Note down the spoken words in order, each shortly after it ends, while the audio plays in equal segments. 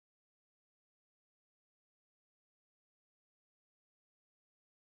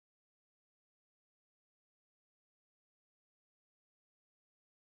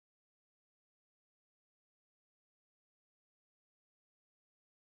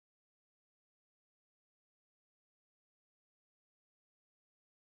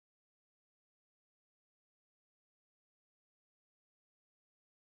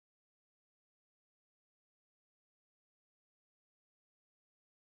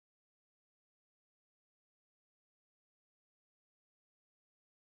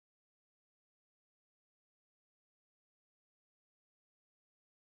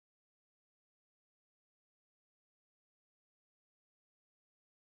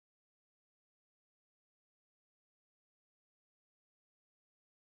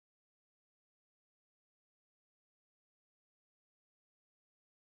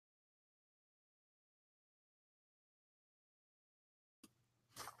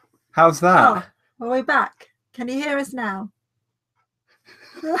How's that? Oh, well, we're back. Can you hear us now?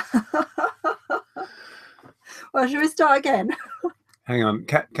 Well, should we start again? Hang on.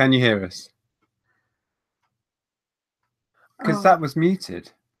 Can you hear us? Because Oh, that was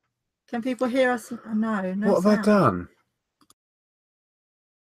muted. can people hear us? No, no What have I sound. done?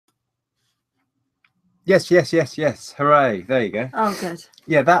 Yes. Hooray. There you go. Oh, good.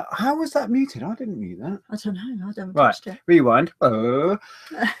 Yeah, that. How was that muted? I didn't mute that. I don't know. I haven't Right. touched it. Rewind.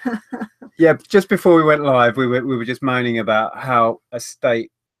 Yeah, just before we went live, we were just moaning about how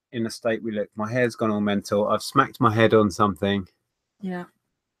in a state we look. My hair's gone all mental. I've smacked my head on something. Yeah.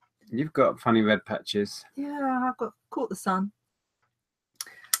 You've got funny red patches. Yeah, I've caught the sun.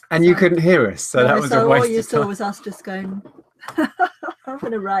 And you couldn't hear us, so that was a waste of time. All you saw was us just going, I'm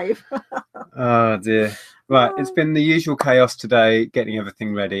going to rave. Oh dear. Right, it's been the usual chaos today, getting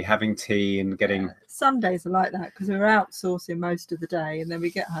everything ready, having tea and getting... Sundays are like that because we're outsourcing most of the day and then we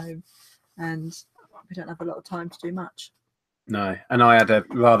get home and we don't have a lot of time to do much. No, and I had a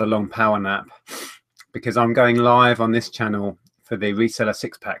rather long power nap because I'm going live on this channel for the reseller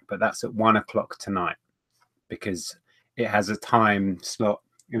 6-pack, but that's at 1 o'clock tonight because it has a time slot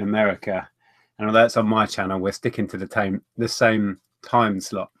in America. And although it's on my channel, we're sticking to the same time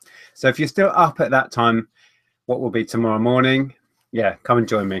slot. So if you're still up at that time, what will be tomorrow morning, yeah, come and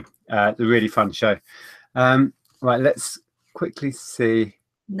join me. It's a really fun show. Right, let's quickly see.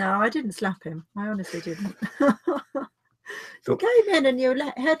 No, I didn't slap him. I honestly didn't. You came in and your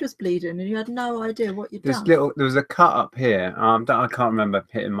head was bleeding and you had no idea what you'd done. There was a cut up here. I can't remember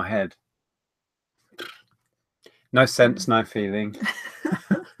hitting my head. No sense, no feeling.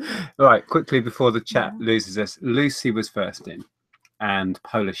 Right, quickly before the chat loses us, Lucy was first in and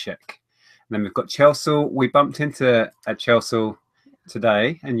Polishek. And then we've got Chelsea. We bumped into at Chelsea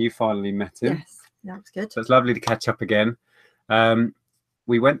today and you finally met him. Yes, that was good. So it's lovely to catch up again.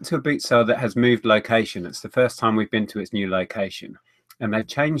 We went to a boot sale that has moved location. It's the first time we've been to its new location and they've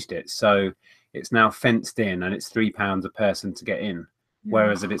changed it. So it's now fenced in and it's £3 a person to get in. Yeah.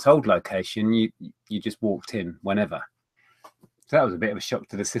 Whereas at its old location, you just walked in whenever. So that was a bit of a shock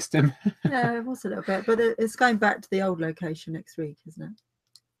to the system. Yeah, it was a little bit, but it's going back to the old location next week, isn't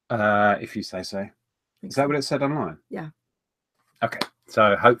it? If you say so. Is that what it said online? Yeah. Okay,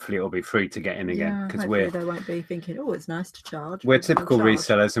 so hopefully it'll be free to get in again because they won't be thinking, oh, it's nice to charge. We're typical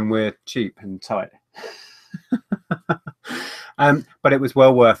resellers and we're cheap and tight. But it was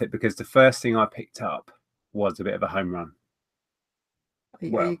well worth it because the first thing I picked up was a bit of a home run.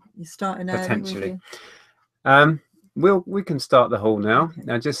 You're starting early, potentially. We can start the haul now. Okay.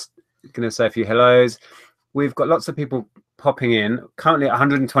 Now, just going to say a few hellos. We've got lots of people popping in. Currently at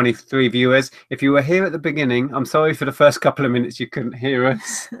 123 viewers. If you were here at the beginning, I'm sorry for the first couple of minutes you couldn't hear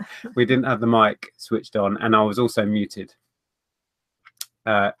us. We didn't have the mic switched on, and I was also muted.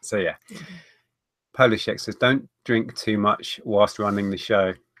 So yeah. Polishek says, don't drink too much whilst running the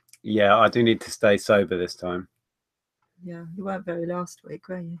show. Yeah, I do need to stay sober this time. Yeah, you weren't very last week,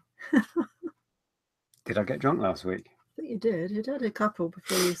 were you? Did I get drunk last week? I think you did. You'd had a couple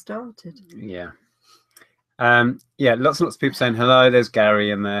before you started. Yeah. Yeah, lots and lots of people saying hello. There's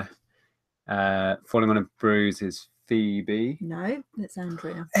Gary in there. Falling on a bruise is Phoebe. No, it's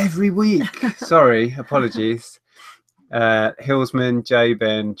Andrea. Every week. Sorry, apologies. Hillsman, J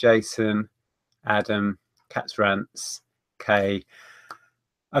Ben, Jason, Adam, Cats Rants, Kay.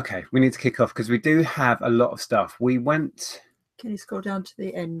 Okay, we need to kick off because we do have a lot of stuff. We went... Can you scroll down to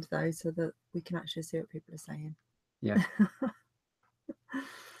the end, though, so that we can actually see what people are saying? Yeah.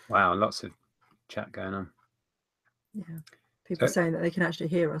 Wow, lots of chat going on. Yeah, people saying that they can actually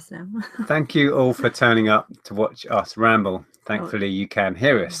hear us now. Thank you all for turning up to watch us ramble. Thankfully, you can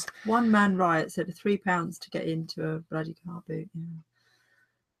hear us. One man riot said £3 to get into a bloody car boot. Yeah,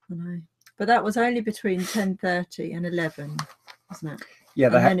 I know. But that was only between 10:30 and 11, wasn't it? Yeah,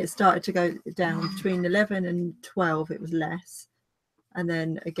 and then it started to go down between 11 and 12. It was less, and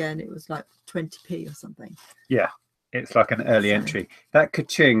then again it was like 20p or something. Yeah, it's like an early entry. That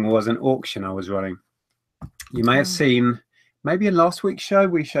Kaching was an auction I was running. You may have seen, maybe in last week's show,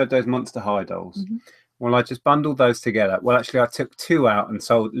 we showed those Monster High dolls. Well, I just bundled those together. Well, actually, I took 2 out and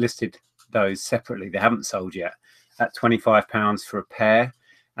listed those separately. They haven't sold yet at £25 for a pair,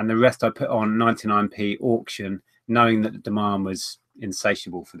 and the rest I put on 99p auction, knowing that the demand was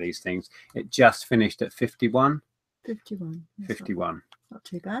insatiable for these things. It just finished at 51. 51. 51. Not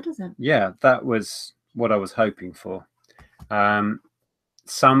too bad, is it? Yeah, that was what I was hoping for.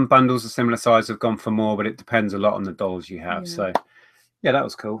 Some bundles of similar size have gone for more, but it depends a lot on the dolls you have. Yeah. So yeah, that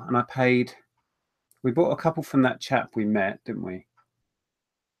was cool. And I paid, we bought a couple from that chap we met, didn't we?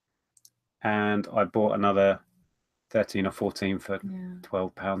 And I bought another 13 or 14 for £12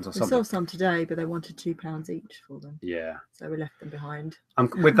 or something. We saw some today, but they wanted £2 each for them. Yeah. So we left them behind.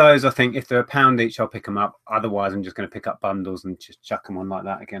 With those, I think if they're £1 each, I'll pick them up. Otherwise, I'm just going to pick up bundles and just chuck them on like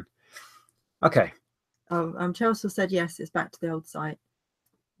that again. Okay. Oh, Chelsea said yes, it's back to the old site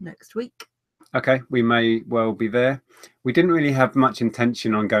next week. Okay, we may well be there. We didn't really have much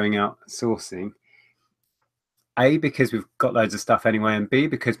intention on going out sourcing. A, because we've got loads of stuff anyway, and B,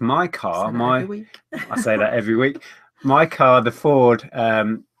 because my car, I say that every week. My car, the Ford,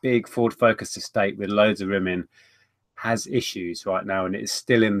 big Ford Focus Estate with loads of room in, has issues right now, and it's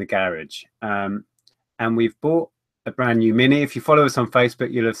still in the garage. And we've bought a brand new Mini. If you follow us on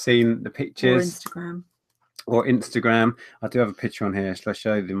Facebook, you'll have seen the pictures. Or Instagram. I do have a picture on here. Shall I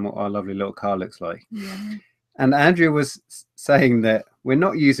show them what our lovely little car looks like? Yeah. And Andrea was saying that we're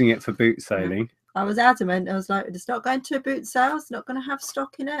not using it for boot sailing. I was adamant. I was like, it's not going to a boot sale. It's not going to have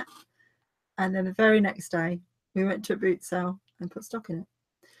stock in it. And then the very next day, we went to a boot sale and put stock in it.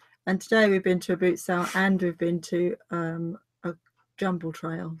 And today we've been to a boot sale and we've been to a jumble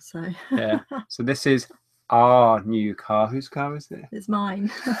trail. So yeah. So this is our new car. Whose car is it? It's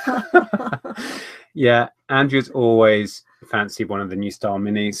mine. Yeah. Andrew's always fancied one of the new style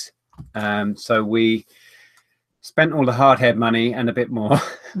Minis. So we spent all the hard head money and a bit more,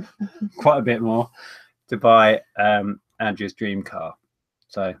 quite a bit more, to buy Andrew's dream car.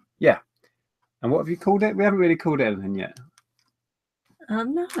 So yeah. And what have you called it? We haven't really called it anything yet.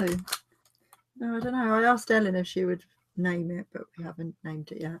 No, I don't know. I asked Ellen if she would name it, but we haven't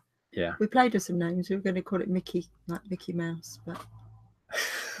named it yet. Yeah. We played with some names. We were going to call it Mickey, like Mickey Mouse, but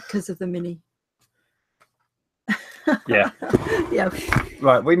because of the Mini. Yeah. Yeah.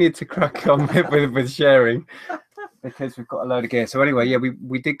 Right, we need to crack on with sharing because we've got a load of gear. So anyway, yeah,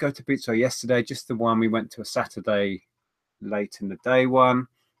 we did go to boot sale yesterday, just the one. We went to a Saturday late in the day one.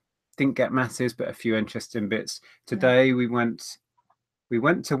 Didn't get masses, but a few interesting bits. Today we went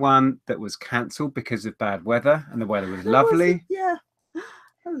to one that was cancelled because of bad weather, and the weather was lovely. Yeah,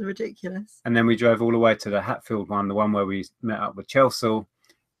 that was ridiculous. And then we drove all the way to the Hatfield one, the one where we met up with Chelsea,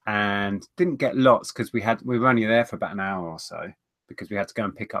 and didn't get lots because we were only there for about an hour or so because we had to go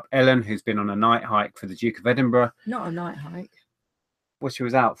and pick up Ellen, who's been on a night hike for the Duke of Edinburgh. Not a night hike. Well, she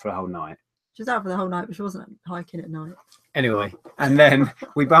was out for a whole night. She was out for the whole night, but she wasn't hiking at night. Anyway, and then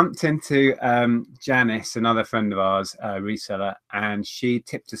we bumped into Janice, another friend of ours, a reseller, and she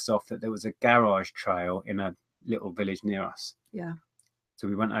tipped us off that there was a garage trail in a little village near us. Yeah. So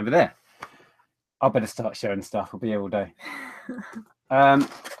we went over there. I better start showing stuff. I'll be here all day.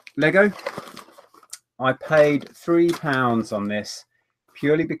 Lego. I paid £3 on this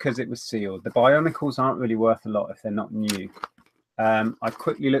purely because it was sealed. The Bionicles aren't really worth a lot if they're not new. I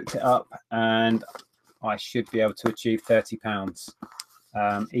quickly looked it up and I should be able to achieve £30,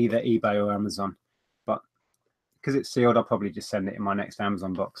 either eBay or Amazon. But because it's sealed, I'll probably just send it in my next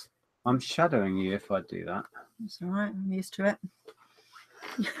Amazon box. I'm shadowing you if I do that. That's all right. I'm used to it.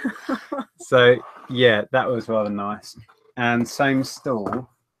 So, yeah, that was rather nice. And same stall.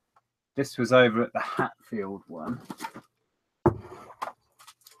 This was over at the Hatfield one.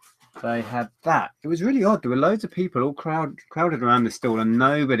 They had that. It was really odd. There were loads of people all crowded around the stall, and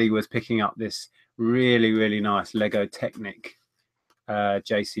nobody was picking up this really, really nice Lego Technic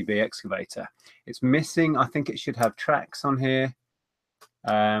JCB excavator. It's missing. I think it should have tracks on here.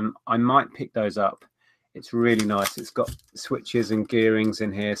 I might pick those up. It's really nice. It's got switches and gearings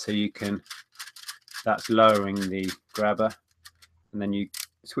in here, so you can. That's lowering the grabber, and then you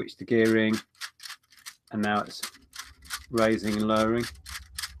switch the gearing, and now it's raising and lowering.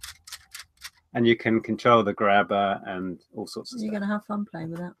 And you can control the grabber and all sorts of stuff. You're going to have fun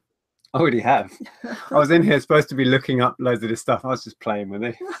playing with that. I already have. I was in here supposed to be looking up loads of this stuff. I was just playing with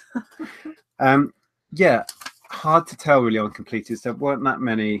it. Yeah, hard to tell really on completeds. There weren't that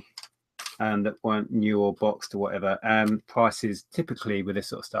many that weren't new or boxed or whatever. And prices typically with this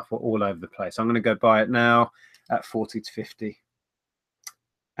sort of stuff were all over the place. I'm going to go buy it now at 40 to 50.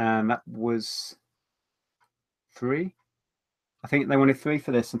 And that was £3. I think they wanted 3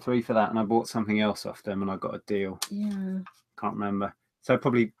 for this and 3 for that, and I bought something else off them, and I got a deal. Yeah. Can't remember. So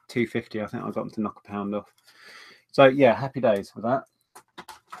probably £2.50. I think I got them to knock £1 off. So yeah, happy days with that.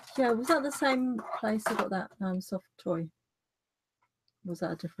 Yeah, was that the same place I got that soft toy? Was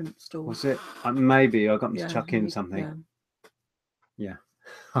that a different store? Was it? Maybe I got them to chuck in something. Yeah,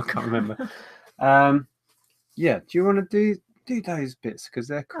 I can't remember. Yeah, do you want to do those bits because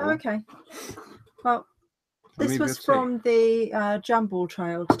they're cool? Oh, okay. Well. This was from the Jumble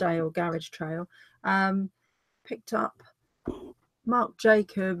Trail today, or Garage Trail. Picked up Marc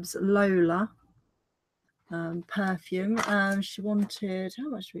Jacobs Lola perfume. She wanted, how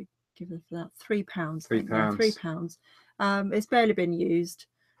much did we give it for that? £3. £3. Yeah, £3. It's barely been used.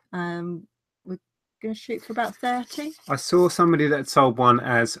 We're going to shoot for about 30. I saw somebody that sold one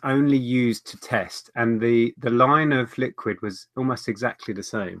as only used to test, and the line of liquid was almost exactly the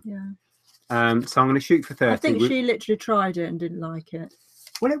same. Yeah. So I'm going to shoot for 30. I think she literally tried it and didn't like it.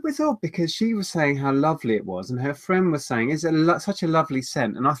 Well, it was odd because she was saying how lovely it was, and her friend was saying, "Is it such a lovely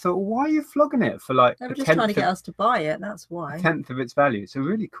scent?" And I thought, well, why are you flogging it for like? They were just trying to get us to buy it. That's why. A tenth of its value. It's a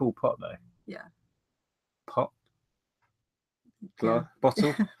really cool pot, though. Yeah. Pot. Yeah.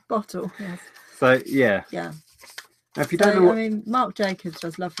 Bottle. Bottle. Yes. So yeah. Yeah. Now, if you don't know what... I mean, Marc Jacobs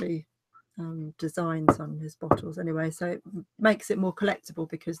does lovely designs on his bottles anyway, so it makes it more collectible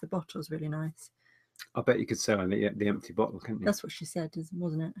because the bottle's really nice. I bet you could sell the empty bottle, couldn't you? That's what she said,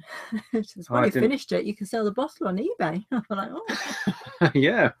 wasn't it? She says, when you finished it, you can sell the bottle on eBay. I'm like, oh.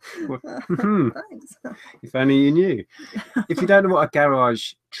 Yeah. Well, thanks. If only you knew. If you don't know what a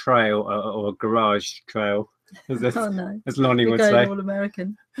garage trail or a garage trail, as Lonnie would say, all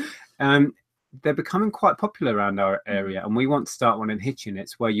American. They're becoming quite popular around our area, and we want to start one in Hitchin.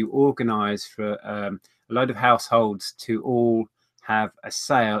 It's where you organise for a load of households to all have a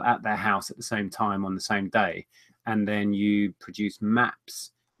sale at their house at the same time on the same day, and then you produce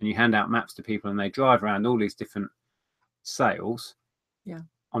maps and you hand out maps to people, and they drive around all these different sales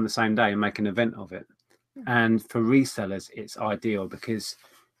on the same day and make an event of it. And for resellers, it's ideal because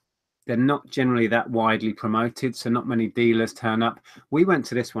they're not generally that widely promoted, so not many dealers turn up. We went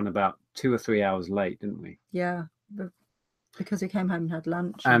to this one about 2 or 3 hours late, didn't we? Yeah, because we came home and had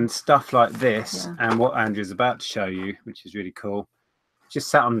lunch. And stuff like this, and what Andrew's about to show you, which is really cool, just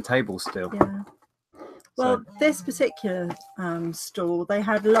sat on the table still. Yeah. Well, this particular stall, they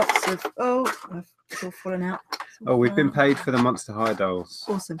had lots of... Oh, it's all falling out. We've been paid for the Monster High dolls.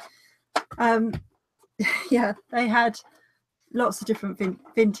 Awesome. Yeah, they had lots of different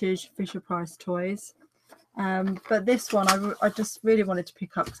vintage Fisher-Price toys. But this one I just really wanted to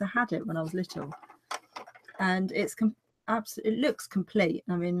pick up because I had it when I was little. And it's it looks complete.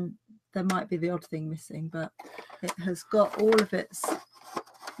 I mean, there might be the odd thing missing, but it has got all of its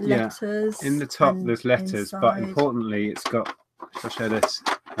letters. In the top there's letters, inside. But importantly it's got... I'll show this.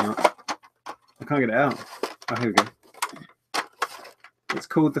 I can't get it out. Oh, here we go. It's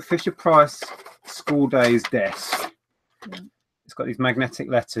called the Fisher-Price School Days Desk. Yeah. It's got these magnetic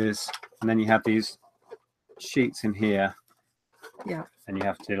letters, and then you have these sheets in here. Yeah. And you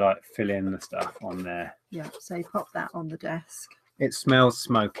have to like fill in the stuff on there. Yeah. So you pop that on the desk. It smells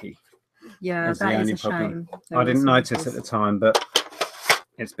smoky. Yeah, that is a shame. I didn't notice at the time, but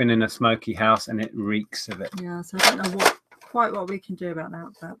it's been in a smoky house and it reeks of it. Yeah, so I don't know quite what we can do about that,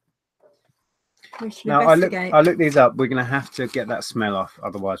 but we should investigate. I looked these up. We're going to have to get that smell off,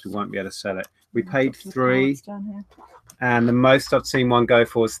 otherwise we won't be able to sell it. We paid £3, and the most I've seen one go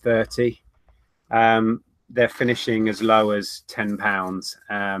for is 30. They're finishing as low as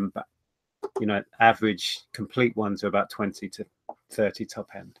 £10, but you know, average complete ones are about 20 to 30 top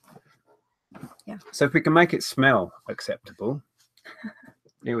end. Yeah. So if we can make it smell acceptable,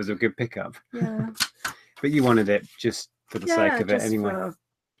 it was a good pickup. Yeah. But you wanted it just for the sake of it anyway. For,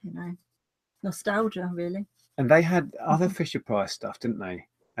 you know, nostalgia really. And they had other Fisher-Price stuff, didn't they?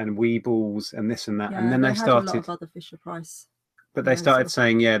 And Weebles and this and that. Yeah, and then they started a lot of other Fisher-Price. But they started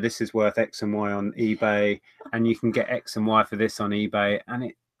saying, yeah, this is worth X and Y on eBay, and you can get X and Y for this on eBay.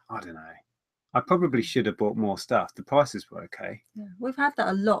 And I don't know. I probably should have bought more stuff. The prices were okay. Yeah, we've had that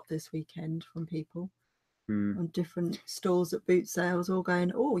a lot this weekend from people on different stalls at boot sales, all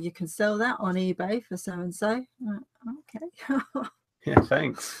going, oh, you can sell that on eBay for so and so. Okay. Yeah,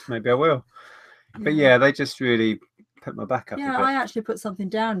 thanks. Maybe I will. Yeah. But yeah, they just really put my back up. Yeah, I actually put something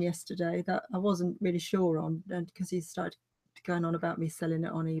down yesterday that I wasn't really sure on, because he started going on about me selling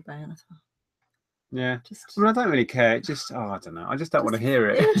it on eBay, and I thought, yeah, I mean, I don't really care. It just, I don't know. I just don't want to hear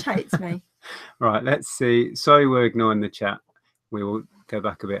it. It irritates me. Right, let's see. Sorry, we're ignoring the chat. We will go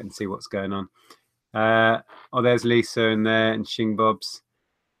back a bit and see what's going on. There's Lisa in there and Shing Bobs.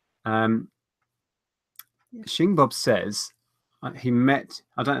 Shing Bob says he met,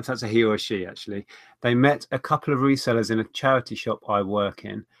 I don't know if that's a he or a she actually, they met a couple of resellers in a charity shop I work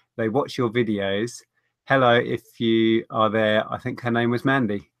in. They watch your videos. Hello, if you are there. I think her name was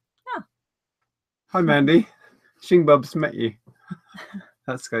Mandy. Oh. Hi, Mandy. Shing Bob's met you.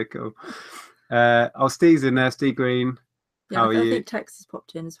 That's so cool. Steve's in there. Steve Green. Yeah, how are you? I think Tex has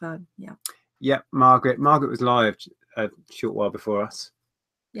popped in as well. Yeah. Yep, Margaret. Margaret was live a short while before us.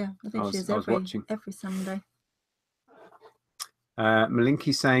 Yeah, I think she is every Sunday.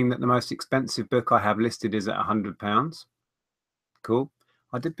 Malinky saying that the most expensive book I have listed is at £100. Cool.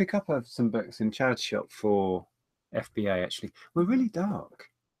 I did pick up some books in charity shop for FBA actually. We're really dark.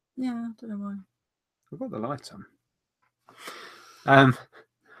 Yeah, I don't know why. I've got the light on.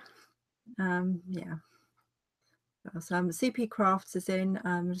 Yeah. So CP Crafts is in.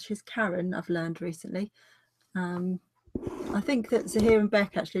 She's Karen, I've learned recently. I think that Zahir and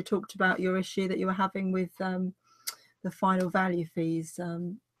Beck actually talked about your issue that you were having with the final value fees.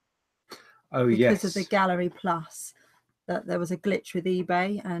 Because of the Gallery Plus, that there was a glitch with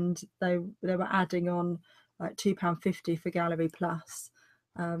eBay, and they were adding on like £2.50 for Gallery Plus,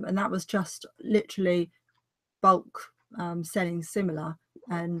 and that was just literally bulk selling similar,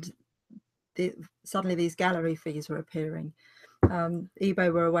 and suddenly these gallery fees were appearing.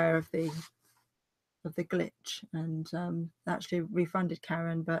 eBay were aware of the glitch and actually refunded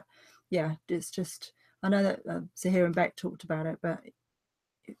Karen, but yeah, it's just, I know that Zahir and Beck talked about it, but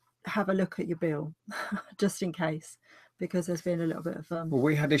have a look at your bill just in case, because there's been a little bit of well,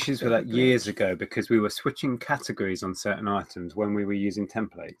 we had issues with that years ago because we were switching categories on certain items when we were using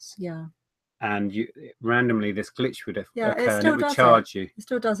templates. Yeah. And randomly this glitch would occur, and it would charge you. It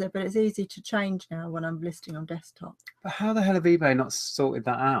still does it, but it's easy to change now when I'm listing on desktop. But how the hell have eBay not sorted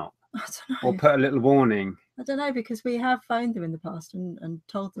that out? I don't know. Or put a little warning? I don't know, because we have phoned them in the past and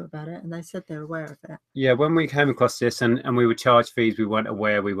told them about it, and they said they're aware of it. Yeah, when we came across this and we were charged fees we weren't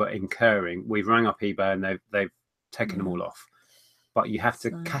aware we were incurring, we've rang up eBay and they've taken them all off. But you have to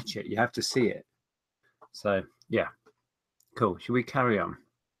catch it. You have to see it. So, yeah. Cool. Should we carry on?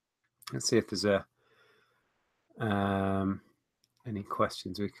 Let's see if there's any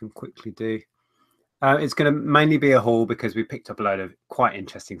questions we can quickly do. It's going to mainly be a haul because we picked up a load of quite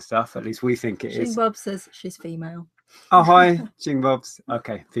interesting stuff. At least we think it is. Jing Bob says she's female. Oh, hi, Jing Bobs.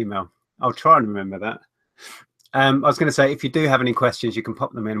 Okay, female. I'll try and remember that. I was going to say, if you do have any questions, you can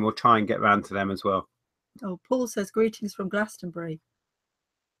pop them in. We'll try and get around to them as well. Oh, Paul says greetings from Glastonbury.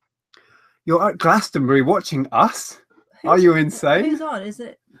 You're at Glastonbury watching us? Are you insane? Who's on? Is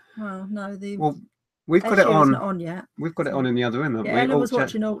it? Well, no. Well, we've got it on. Not on yet. We've got it on in the other room, haven't we? Ella was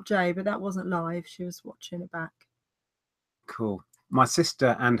watching Alt J, but that wasn't live. She was watching it back. Cool. My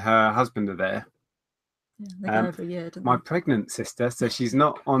sister and her husband are there. Yeah, they go every year, don't my they? Pregnant sister, so she's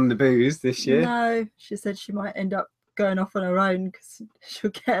not on the booze this year. No, she said she might end up going off on her own because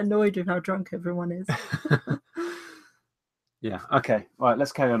she'll get annoyed with how drunk everyone is. Yeah, okay. Right,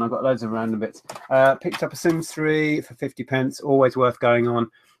 let's carry on. I've got loads of random bits. Picked up a Sims 3 for 50p, always worth going on.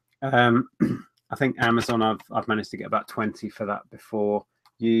 I think Amazon, I've managed to get about 20 for that before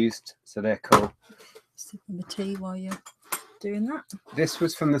used, so they're cool. Sipping the tea while you're doing that. This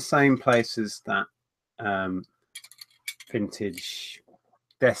was from the same place as that vintage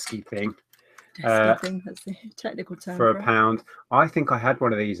desky thing. Desky thing, that's the technical term. For £1. I think I had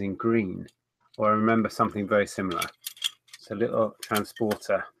one of these in green, or I remember something very similar. It's a little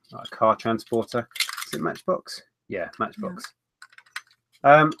transporter, like a car transporter. Is it Matchbox? Yeah, Matchbox.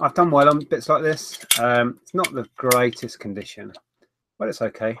 Yeah. I've done well on bits like this. It's not the greatest condition, but it's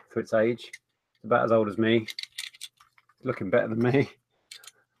okay for its age. It's about as old as me. It's looking better than me.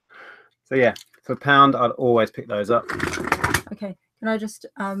 So yeah, for £1, I'd always pick those up. Okay, can I just,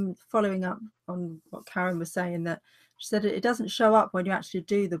 following up on what Karen was saying, that she said it doesn't show up when you actually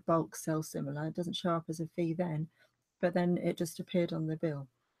do the bulk sell similar. It doesn't show up as a fee then, but then it just appeared on the bill.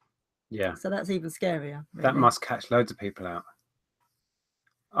 Yeah. So that's even scarier. Really. That must catch loads of people out.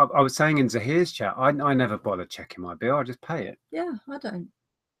 I was saying in Zahir's chat, I never bother checking my bill. I just pay it. Yeah, I don't.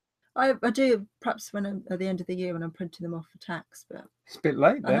 I do perhaps when I'm at the end of the year when I'm printing them off for tax, but it's a bit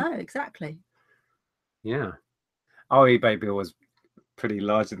late then. I know, exactly. Yeah. Our eBay bill was pretty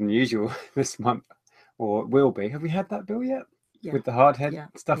larger than usual this month, or will be. Have we had that bill yet? Yeah. With the hard head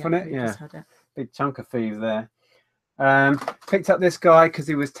stuff on it? Yeah. Just had it. Big chunk of fees there. Picked up this guy because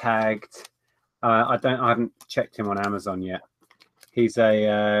he was tagged. I haven't checked him on Amazon yet. He's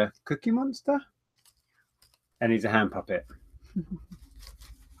a cookie monster, and he's a hand puppet.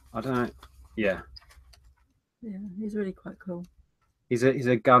 I don't know. Yeah. Yeah, he's really quite cool. He's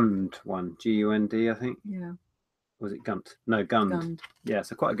a Gund one, Gund, I think. Yeah. Was it Gunt? No, Gund. Gund. Yeah,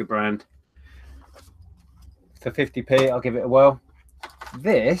 so quite a good brand. For 50p, I'll give it a whirl.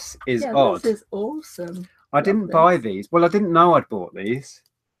 This is odd. This is awesome. I didn't buy these. Well, I didn't know I'd bought these.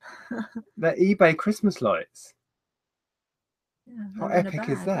 They're eBay Christmas lights. Yeah, how epic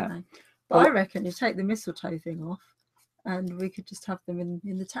is that? But I reckon you take the mistletoe thing off and we could just have them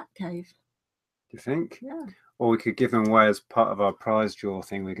in the tap cave. Do you think? Yeah. Or we could give them away as part of our prize draw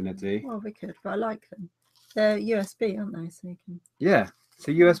thing we're going to do. Well, we could, but I like them. They're USB, aren't they? So you can... Yeah.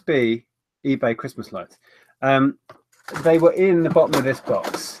 So USB eBay Christmas lights. They were in the bottom of this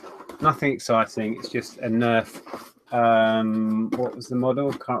box. Nothing exciting. It's just a Nerf. What was the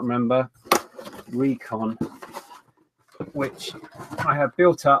model? Can't remember. Recon. which I have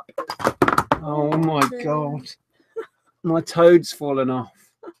built up. Oh my God, my toad's fallen off.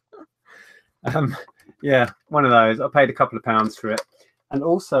 Yeah, one of those. I paid a couple of pounds for it. And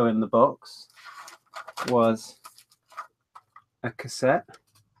also in the box was a cassette,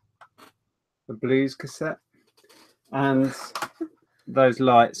 a blues cassette, and those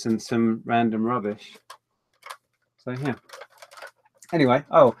lights and some random rubbish. So yeah. Anyway,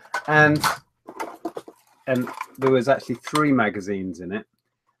 oh, and there was actually 3 magazines in it,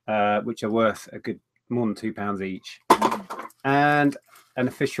 which are worth a good more than £2 each, and an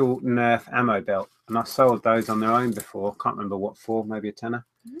official Nerf ammo belt. And I sold those on their own before. Can't remember what for. Maybe a tenner.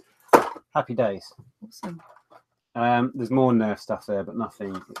 Happy days. Awesome. There's more Nerf stuff there, but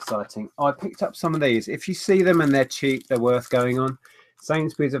nothing exciting. Oh, I picked up some of these. If you see them and they're cheap, they're worth going on.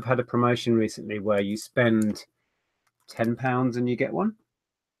 Sainsbury's have had a promotion recently where you spend £10 and you get one,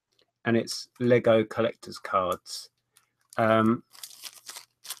 and it's Lego collector's cards. I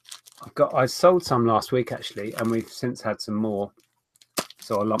sold some last week actually, and we've since had some more,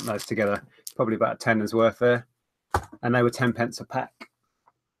 so I'll lump those together. Probably about a tenner's worth there, and they were 10p a pack.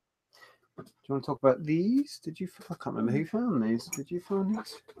 Do you want to talk about these? I can't remember who found these. Did you find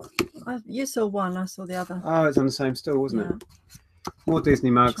these? You saw one, I saw the other. Oh, it's on the same store, wasn't it? More Disney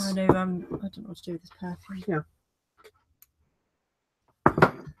mugs. I don't know what to do with this perfume. Yeah.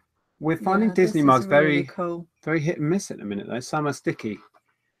 We're finding Disney mugs really cool. very hit and miss at the minute though. Some are sticky.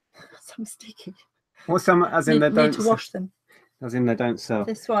 Some sticky. Or some as in they don't need to wash them. As in they don't sell.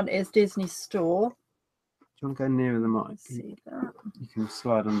 This one is Disney Store. Do you want to go nearer the mic? See that? You can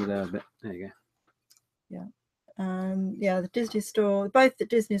slide under there a bit. There you go. Yeah. Yeah, the Disney Store, both the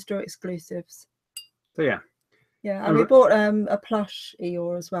Disney Store exclusives. So yeah. Yeah, and we bought a plush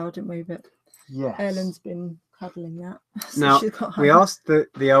Eeyore as well, didn't we? But yes. Ellen's been cuddling that. So now we asked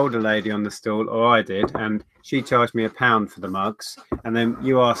the older lady on the stall, or I did, and she charged me £1 for the mugs. And then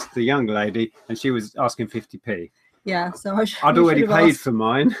you asked the young lady, and she was asking 50p. Yeah, so I'd already paid for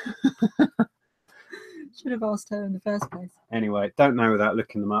mine. Should have asked her in the first place. Anyway, don't know without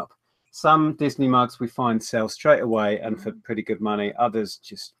looking them up. Some Disney mugs we find sell straight away and for pretty good money. Others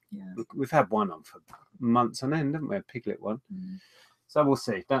just, we've had one on for months on end, haven't we? A Piglet one. So we'll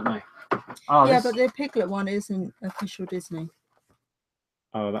see, don't we? Oh, yeah, but the Piglet one isn't official Disney.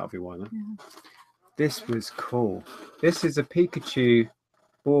 Oh, that'll be why then. Yeah. This was cool. This is a Pikachu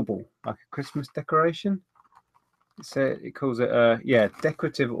bauble, like a Christmas decoration. So it calls it a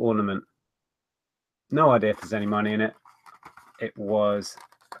decorative ornament. No idea if there's any money in it. It was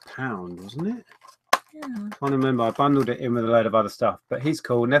 £1, wasn't it? Yeah. Can't remember. I bundled it in with a load of other stuff, but he's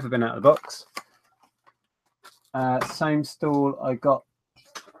cool. Never been out of the box. Same stall. I got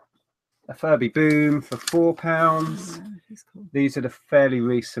a Furby Boom for £4. Yeah, he's cool. These are the fairly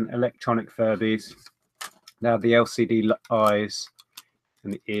recent electronic Furbies. Now the LCD eyes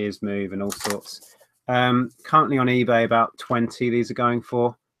and the ears move and all sorts. Currently on eBay about 20 these are going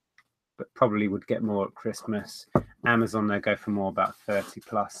for, but probably would get more at Christmas. Amazon they go for more, about 30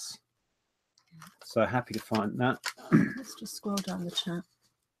 plus. So happy to find that. Let's just scroll down the chat.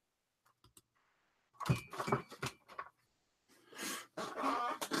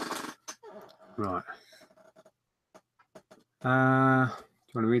 Right. Do you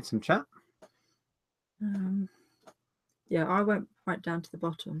want to read some chat? Yeah, I went right down to the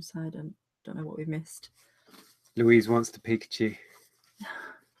bottom, so I don't know what we've missed. Louise wants the Pikachu.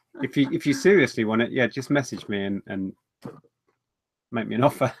 If you seriously want it, yeah, just message me and make me an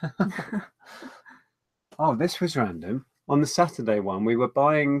offer. Oh, this was random. On the Saturday one, we were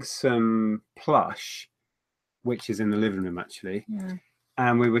buying some plush, which is in the living room actually. Yeah.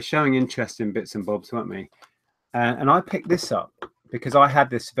 And we were showing interest in bits and bobs, weren't we? And I picked this up because I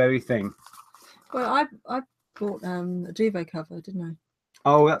had this very thing. Well, I bought a duvet cover, didn't I?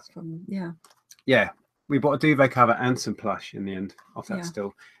 Oh, that's from yeah. We bought a duvet cover and some plush in the end off that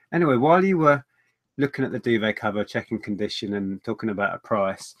still. Anyway, while you were looking at the duvet cover, checking condition and talking about a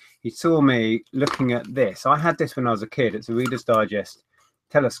price, he saw me looking at this. I had this when I was a kid. It's a Reader's Digest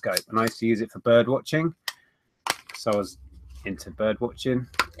telescope, and I used to use it for bird watching. So I was into bird watching.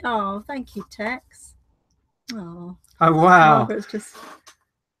 Oh, thank you, Tex. Oh wow. Margaret's just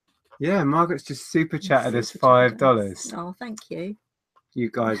Margaret's just super chatted us $5. Oh, thank you. You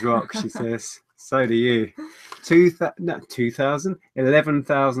guys rock, she says. So do you.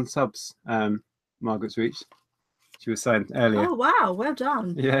 11,000 subs Margaret's reached. She was saying earlier. Oh wow, well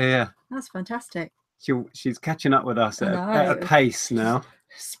done. Yeah. That's fantastic. She's catching up with us at a pace now.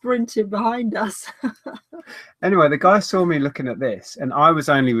 Sprinting behind us. Anyway, the guy saw me looking at this, and I was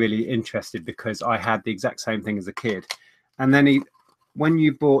only really interested because I had the exact same thing as a kid. And then when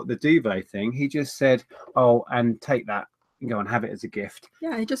you bought the duvet thing, he just said, "Oh, and take that You go and have it as a gift.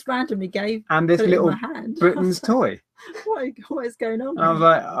 Yeah, he just randomly gave and this little in my hand. Britain's toy. What is going on? I was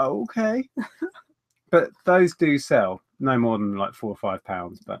like, oh, okay. But those do sell no more than like £4 or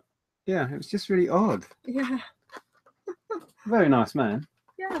 £5. But yeah, it was just really odd. Yeah. Very nice man.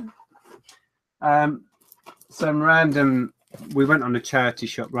 Yeah. Some random. We went on a charity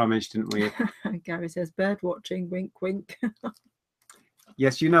shop rummage, didn't we? Gary says, bird watching, wink, wink.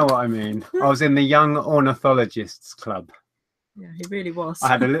 Yes, you know what I mean. I was in the Young Ornithologists Club. Yeah, he really was. I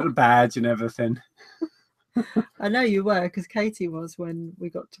had a little badge and everything. I know you were, because Katie was when we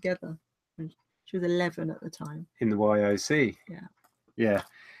got together. She was 11 at the time. In the YOC. Yeah.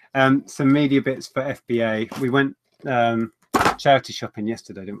 Yeah. Some media bits for FBA. We went charity shopping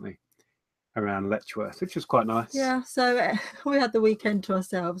yesterday, didn't we? Around Letchworth, which was quite nice. Yeah, so we had the weekend to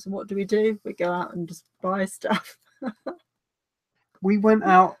ourselves, and what do? We go out and just buy stuff. We went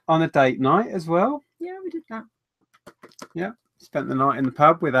out on a date night as well. Yeah, we did that. Yeah, spent the night in the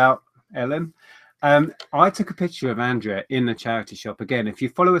pub without Ellen. I took a picture of Andrea in the charity shop. Again, if you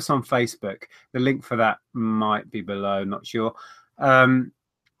follow us on Facebook, the link for that might be below, not sure.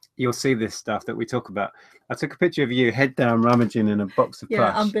 You'll see this stuff that we talk about. I took a picture of you head down rummaging in a box of plush.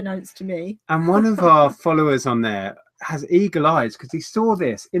 Yeah, unbeknownst to me. And one of our followers on there has eagle eyes because he saw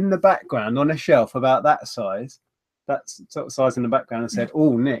this in the background on a shelf about that size, that sort of size in the background, and said,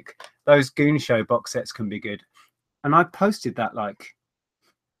 oh, Nick, those Goon Show box sets can be good. And I posted that like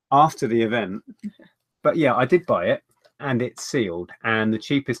after the event. But yeah, I did buy it and it's sealed. And the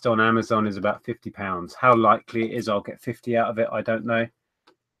cheapest on Amazon is about £50. How likely it is I'll get 50 out of it, I don't know.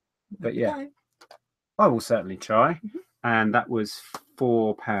 But yeah, I will certainly try. And that was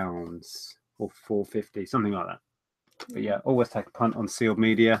 £4 or £4.50, something like that. But yeah, always take a punt on sealed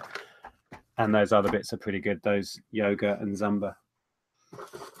media. And those other bits are pretty good, those yoga and Zumba.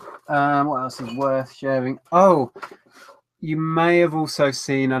 What else is worth sharing? Oh, you may have also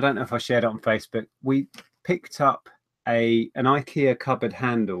seen, I don't know if I shared it on Facebook, we picked up an IKEA cupboard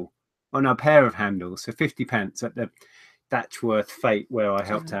handle, on a pair of handles, so 50p at the Datchworth Fate where I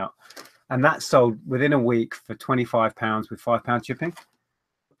helped out. And that sold within a week for £25 with £5 shipping.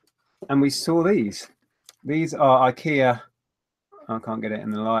 And we saw these. These are IKEA, I can't get it in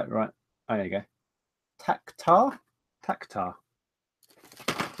the light, right? Oh, there you go. Tactar.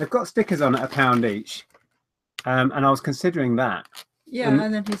 They've got stickers on at £1 each. And I was considering that. Yeah,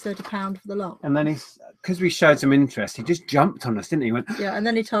 and then he said £1 for the lot. And then because we showed some interest, he just jumped on us, didn't he? He went, yeah, and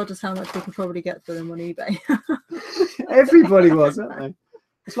then he told us how much we could probably get for them on eBay. Everybody was, aren't they?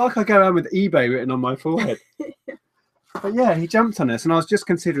 It's like I go around with eBay written on my forehead. But yeah, he jumped on us, and I was just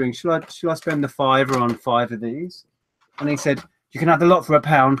considering, should I spend the £5 on 5 of these? And he said, you can have the lot for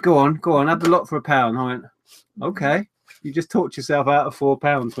 £1. Go on, have the lot for £1. I went, okay. You just talked yourself out of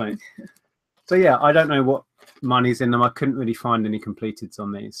 £4, mate. So yeah, I don't know what money's in them. I couldn't really find any completeds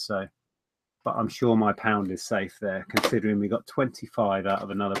on these, so, but I'm sure my £1 is safe there, considering we got 25 out of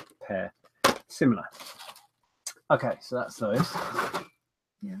another pair. Similar. Okay, so that's those.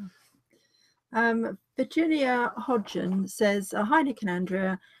 Yeah. Virginia Hodgen says, hi Nick and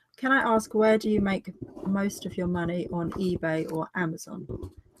Andrea, can I ask, where do you make most of your money on eBay or Amazon?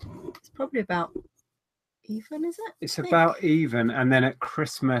 It's probably about even, is it? It's about even, and then at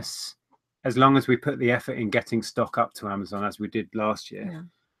Christmas, as long as we put the effort in getting stock up to Amazon as we did last year,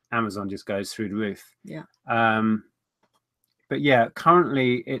 Amazon just goes through the roof. Yeah. But yeah,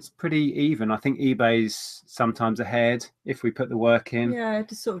 currently it's pretty even. I think eBay's sometimes ahead if we put the work in. Yeah, it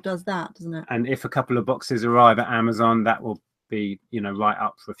just sort of does that, doesn't it? And if a couple of boxes arrive at Amazon, that will be, right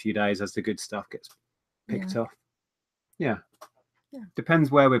up for a few days as the good stuff gets picked off. Yeah.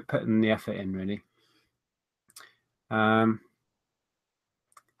 Depends where we're putting the effort in, really.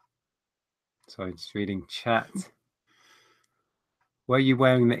 Sorry, just reading chat. Were you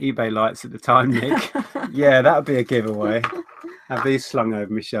wearing the eBay lights at the time, Nick? Yeah, that would be a giveaway. Have these slung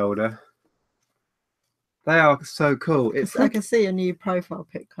over my shoulder. They are so cool. I can see a new profile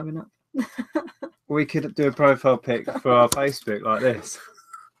pic coming up. We could do a profile pic for our Facebook like this.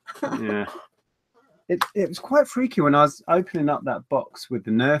 Yeah. It was quite freaky when I was opening up that box with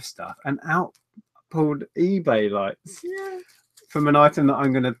the Nerf stuff, and out pulled eBay lights. Yeah. From an item that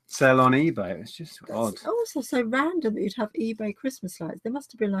I'm going to sell on eBay. It's just odd. Also so random that you'd have eBay Christmas lights. There must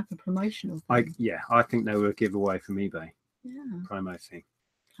have been like a promotional thing. I think they were a giveaway from eBay. Yeah. Promo thing.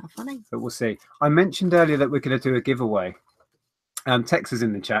 How funny. But we'll see. I mentioned earlier that we're going to do a giveaway. Tex is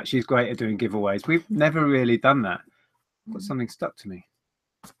in the chat. She's great at doing giveaways. We've never really done that. Got something stuck to me.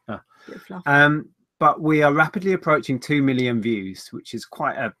 But we are rapidly approaching 2 million views, which is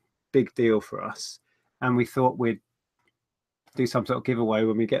quite a big deal for us. And we thought we'd do some sort of giveaway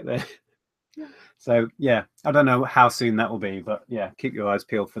when we get there. Yeah. So yeah, I don't know how soon that will be, but yeah, keep your eyes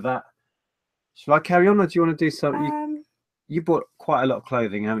peeled for that. Shall I carry on, or do you want to do something? You bought quite a lot of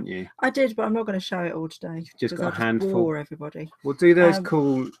clothing, haven't you? I did, but I'm not going to show it all today. You've just got a I'll handful. Bore everybody. We'll do those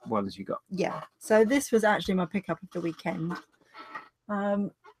cool ones you got. Yeah. So this was actually my pickup of the weekend.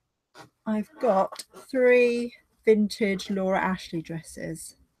 I've got 3 vintage Laura Ashley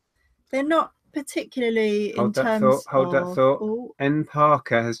dresses. They're not particularly Hold that thought. Oh. N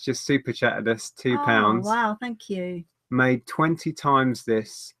Parker has just super chatted us £2. Oh, wow, thank you. Made 20 times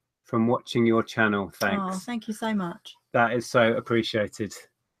this from watching your channel. Thanks. Oh, thank you so much. That is so appreciated.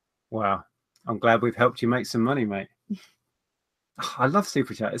 Wow. I'm glad we've helped you make some money, mate. I love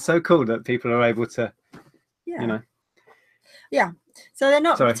super chat. It's so cool that people are able to, you know. Yeah. So they're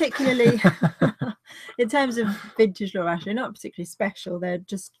not particularly, in terms of vintage Laura Ashley, not particularly special. They're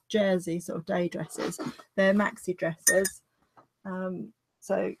just jersey sort of day dresses. They're maxi dresses.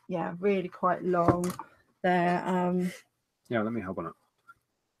 So yeah, really quite long. They're yeah, let me help on it.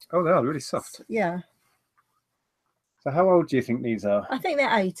 Oh, they are really soft. Yeah. So how old do you think these are? I think they're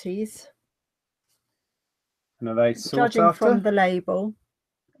 80s. And are they sought Judging after? from the label,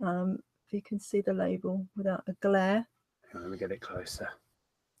 if you can see the label without a glare. Let me get it closer.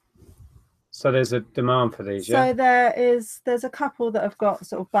 So there's a demand for these, yeah? So there's a couple that have got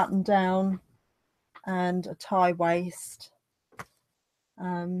sort of button down and a tie waist.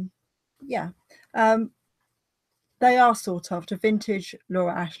 Yeah. They are sought after. Vintage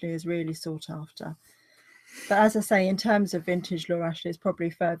Laura Ashley is really sought after. But as I say, in terms of vintage Laura Ashley, it's probably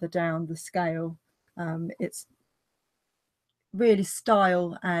further down the scale. It's really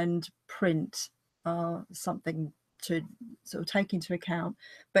style and print are something to sort of take into account,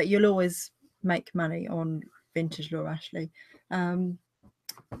 but you'll always make money on vintage Laura Ashley.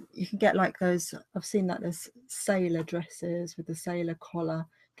 You can get like those, I've seen like those sailor dresses with the sailor collar.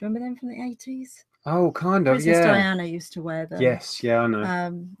 Do you remember them from the 80s? Oh, kind of. Princess Diana used to wear them. Yes, yeah, I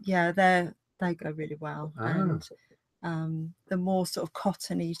know. Yeah, they go really well. And the more sort of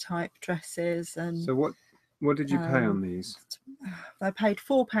cottony type dresses. And so what did you pay on these? I paid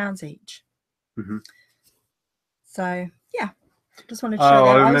 £4 each. Mm-hmm. So yeah, just wanted to show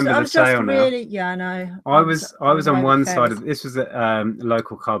them. I remember the sale now. Yeah, I know. I was on one side of this was at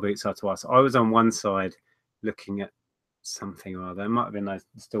local car boot side to us. I was on one side looking at something or other. It might have been those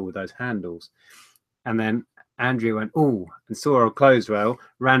still with those handles, and then Andrea went and saw our clothes rail,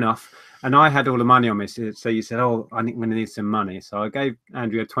 ran off, and I had all the money on me. So you said, "Oh, I think we need some money." So I gave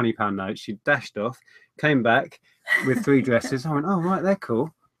Andrea a £20 note. She dashed off, came back with 3 dresses. I went, "Oh right, they're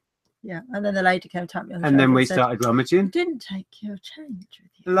cool." Yeah, and then the lady came to tap me on the shoulder. And then we said, started rummaging. You didn't take your change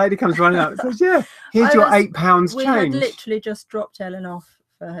with you. The lady comes running up and says, "Yeah, here's your £8 change." We had literally just dropped Ellen off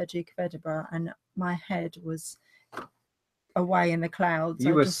for her Duke of Edinburgh, and my head was away in the clouds.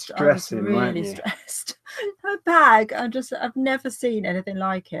 You were stressing, I was really stressed. Her bag, I've never seen anything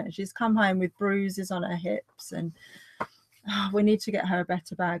like it. She's come home with bruises on her hips, and we need to get her a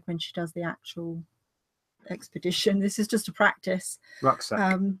better bag when she does the actual expedition. This is just a practice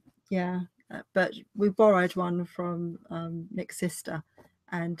rucksack. Yeah, but we borrowed one from Nick's sister,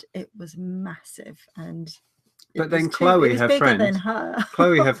 and it was massive. But then Chloe, her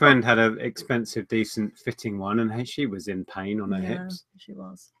friend, had an expensive, decent fitting one, and she was in pain on her hips. She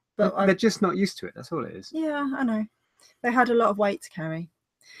was. But they're just not used to it. That's all it is. Yeah, I know. They had a lot of weight to carry.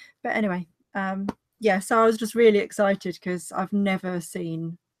 But anyway, yeah. So I was just really excited because I've never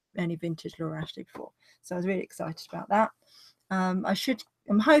seen any vintage Laura Ashley before, so I was really excited about that.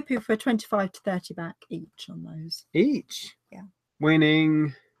 I'm hoping for 25 to 30 back each on those. Each? Yeah.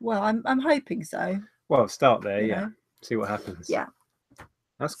 Winning? Well, I'm hoping so. Well, start there, yeah. See what happens. Yeah.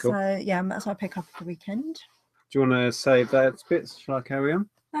 That's cool. So yeah, that's my pick up for the weekend. Do you want to save that bits? Shall I carry on?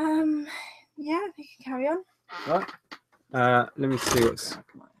 Yeah, you can carry on. Right. Let me see what's.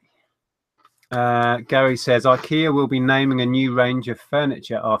 Gary says IKEA will be naming a new range of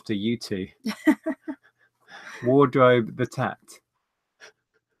furniture after you two. Wardrobe the Tat.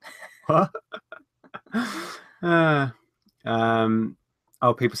 What?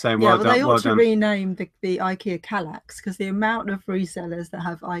 People saying well done. They ought to rename the IKEA Kallax, because the amount of resellers that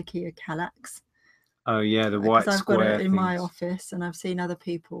have IKEA Kallax. Oh yeah, the white square. I've got it in my office, and I've seen other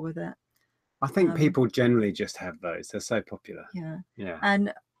people with it. I think people generally just have those. They're so popular. Yeah. Yeah.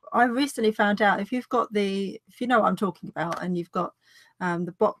 And I recently found out if you know what I'm talking about, and you've got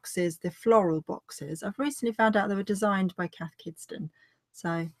the boxes, the floral boxes. I've recently found out they were designed by Kath Kidston,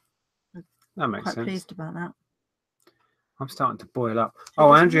 so that makes quite sense. Pleased about that. I'm starting to boil up.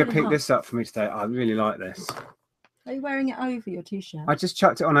 Oh, Andrea picked this up for me today. I really like this. Are you wearing it over your t-shirt? I just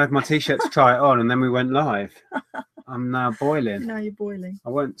chucked it on over my t-shirt to try it on, and then we went live. I'm now boiling. Now you're boiling. I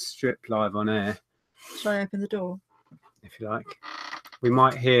won't strip live on air. Shall I open the door? If you like. We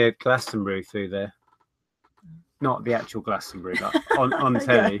might hear Glastonbury through there. Not the actual Glastonbury, like on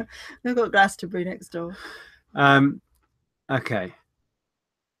telly. Yeah, we've got Glastonbury next door. Okay.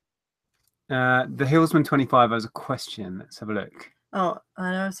 The Hillsman 25 has a question. Let's have a look. Oh,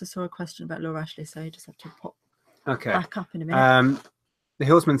 I also saw a question about Laura Ashley, so you just have to pop back up in a minute. The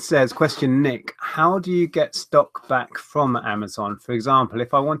Hillsman says, question Nick, how do you get stock back from Amazon? For example,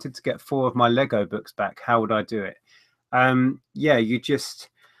 if I wanted to get 4 of my Lego books back, how would I do it? Yeah, you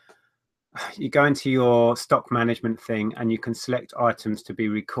go into your stock management thing and you can select items to be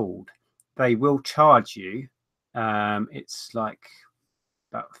recalled. They will charge you. It's like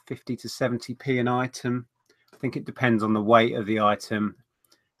about 50 to 70p an item. I think it depends on the weight of the item.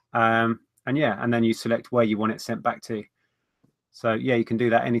 And then you select where you want it sent back to. So yeah, you can do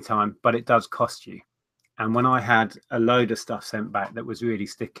that anytime, but it does cost you. And when I had a load of stuff sent back that was really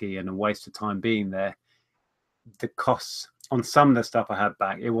sticky and a waste of time being there, the costs on some of the stuff I had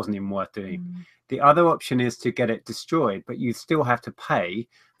back, it wasn't even worth doing. The other option is to get it destroyed, but you still have to pay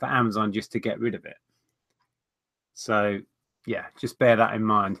for Amazon just to get rid of it. So yeah, just bear that in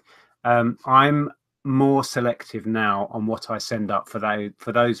mind. I'm more selective now on what I send up for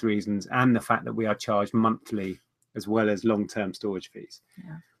those reasons, and the fact that we are charged monthly as well as long-term storage fees.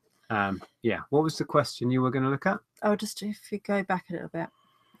 Yeah. What was the question you were going to look at? Oh, just if you go back a little bit.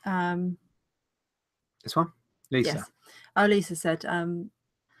 This one? Lisa. Yes. Oh, Lisa said,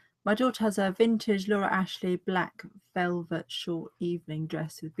 my daughter has a vintage Laura Ashley black velvet short evening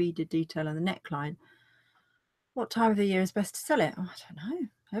dress with beaded detail on the neckline. What time of the year is best to sell it? Oh, I don't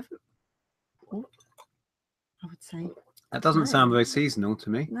know. I would say. That doesn't sound very seasonal to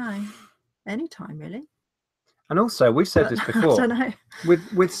me. No, anytime really. And also, we've said this before. I don't know.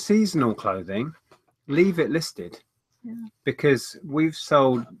 With seasonal clothing, leave it listed. Yeah. Because we've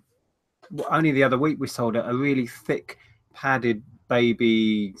sold, only the other week we sold a really thick padded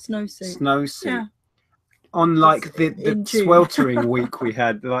baby snowsuit. Yeah. On like the sweltering week we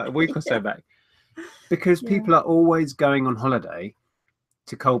had like a week or so back. Because people are always going on holiday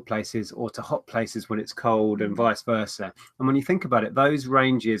to cold places or to hot places when it's cold and vice versa. And when you think about it, those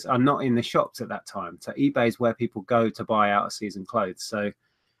ranges are not in the shops at that time. So eBay is where people go to buy out of season clothes. So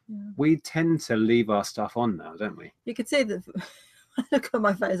we tend to leave our stuff on now, don't we? You could see that. Look at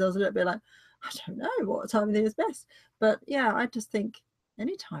my face. I was a little bit like, I don't know what time of the year is best. But yeah, I just think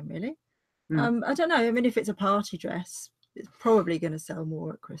anytime really. I don't know. I mean, if it's a party dress, it's probably going to sell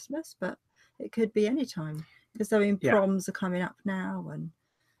more at Christmas, but it could be any time, because I mean proms are coming up now, and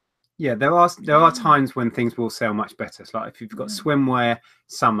there are times when things will sell much better. It's like if you've got swimwear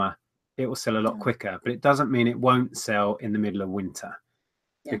summer, it will sell a lot quicker, but it doesn't mean it won't sell in the middle of winter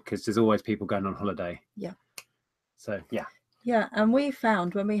because there's always people going on holiday. So and we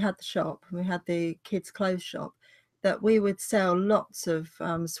found when we had the shop, we had the kids clothes shop, that we would sell lots of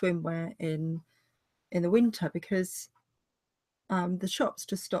swimwear in the winter because the shops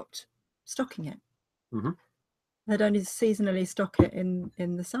just stopped stocking it. They'd only seasonally stock it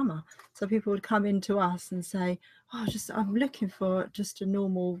in the summer, so people would come into us and say, oh, I'm looking for just a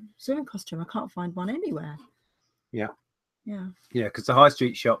normal swimming costume, I can't find one anywhere. Because the high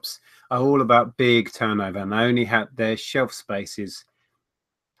street shops are all about big turnover, and they only have their shelf space is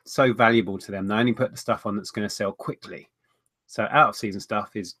so valuable to them. They only put the stuff on that's going to sell quickly. So out of season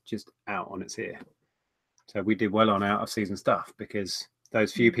stuff is just out on its ear. So we did well on out of season stuff because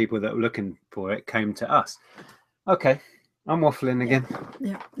those few people that were looking for it came to us. Okay, I'm waffling again.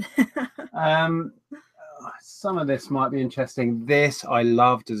 Some of this might be interesting. This I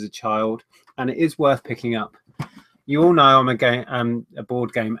loved as a child, and it is worth picking up. You all know I'm a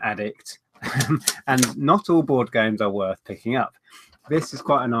board game addict, and not all board games are worth picking up. This is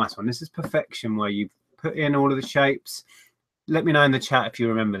quite a nice one. This is Perfection, where you put in all of the shapes. Let me know in the chat if you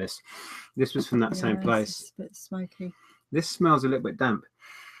remember this. This was from that same place. It's a bit smoky. This smells a little bit damp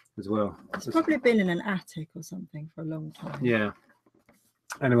as well. It's probably been in an attic or something for a long time. Yeah.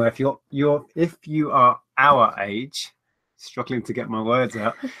 Anyway, if you are our age, struggling to get my words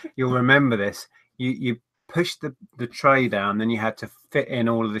out, you'll remember this. You pushed the tray down, then you had to fit in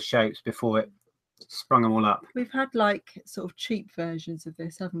all of the shapes before it sprung them all up. We've had like sort of cheap versions of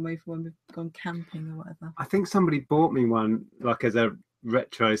this, haven't we, for when we've gone camping or whatever. I think somebody bought me one like as a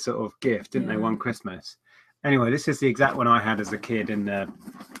retro sort of gift, didn't they, one Christmas? Anyway, this is the exact one I had as a kid in the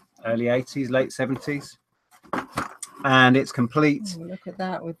early 80s, late 70s. And it's complete. Oh, look at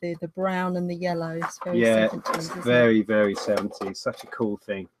that with the brown and the yellow. It's very 70s, it's very, very 70s. Such a cool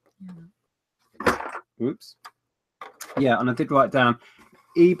thing. Oops. Yeah, and I did write down,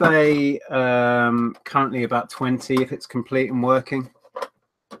 eBay currently about 20 if it's complete and working.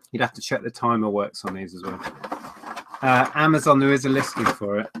 You'd have to check the timer works on these as well. Amazon, there is a listing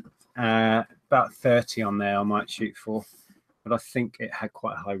for it. About 30 on there I might shoot for, but I think it had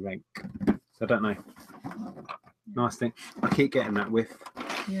quite a high rank, so I don't know. Nice thing. I keep getting that whiff.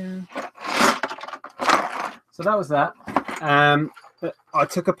 Yeah. So that was that. I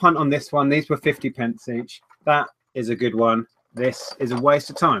took a punt on this one. These were 50p each. That is a good one. This is a waste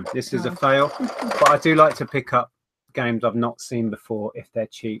of time. This is a fail. But I do like to pick up games I've not seen before if they're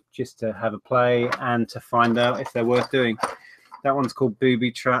cheap, just to have a play and to find out if they're worth doing. That one's called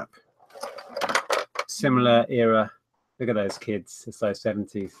Booby Trap. Similar era. Look at those kids. It's those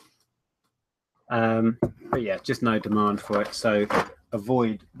 70s. But yeah, just no demand for it. So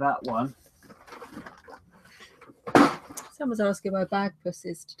avoid that one. Someone's asking where Bagpuss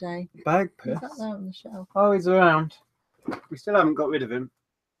is today. Bagpuss? Is that there on the shelf? Oh, he's around. We still haven't got rid of him.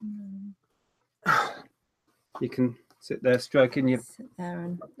 You can sit there stroking your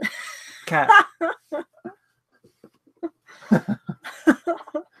cat.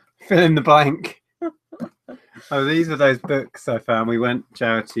 Fill in the blank. Oh, these are those books I found. We went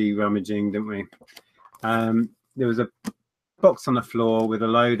charity rummaging, didn't we? There was a box on the floor with a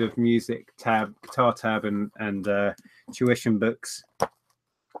load of music tab, guitar tab, and tuition books.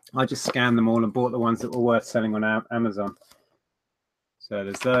 I just scanned them all and bought the ones that were worth selling on Amazon. So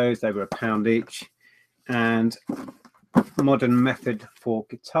there's those. They were £1 each. And Modern Method for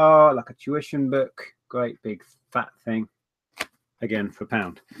Guitar, like a tuition book. Great big fat thing. Again for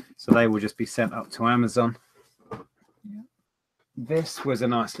 £1. So they will just be sent up to Amazon. Yeah. This was a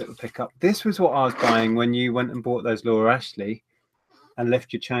nice little pickup. This was what I was buying when you went and bought those Laura Ashley and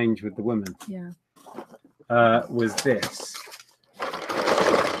left your change with the woman. Yeah. Was this.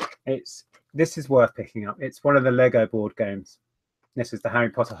 This is worth picking up. It's one of the Lego board games. This is the Harry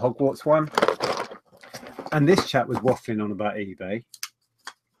Potter Hogwarts one. And this chap was waffling on about eBay.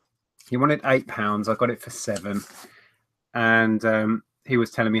 He wanted £8. I got it for £7. And he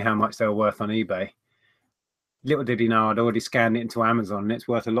was telling me how much they were worth on eBay. Little did he know I'd already scanned it into Amazon, and it's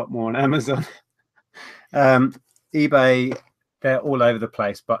worth a lot more on Amazon. eBay, they're all over the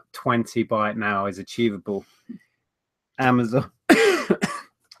place, but 20 buy it now is achievable. Amazon.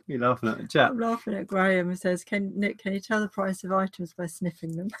 You're laughing at the chat. I'm laughing at Graham, who says, Nick, can you tell the price of items by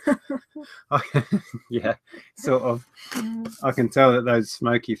sniffing them? Yeah, sort of. I can tell that those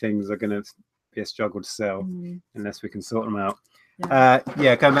smoky things are going to be a struggle to sell unless we can sort them out.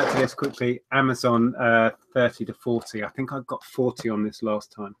 Yeah, going back to this quickly. Amazon 30 to 40. I think I got 40 on this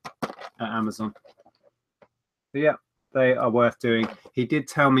last time at Amazon. But yeah, they are worth doing. He did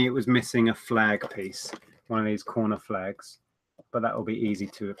tell me it was missing a flag piece, one of these corner flags, but that will be easy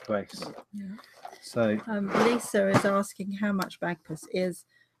to replace. Yeah. So Lisa is asking how much Bagpuss is.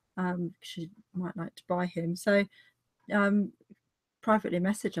 She might like to buy him. So privately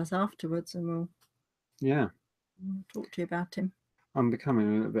message us afterwards and we'll talk to you about him. I'm becoming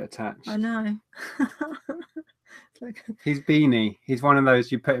a little bit attached. I know. He's Beanie. He's one of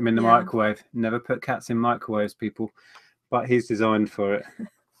those you put him in the microwave. Never put cats in microwaves, people. But he's designed for it.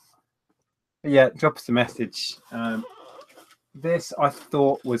 But yeah, drop us a message. This I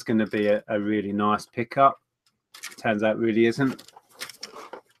thought was going to be a really nice pickup. Turns out really isn't.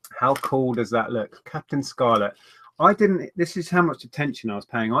 How cool does that look? Captain Scarlet. This is how much attention I was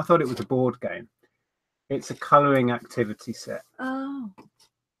paying. I thought it was a board game. It's a colouring activity set. Oh.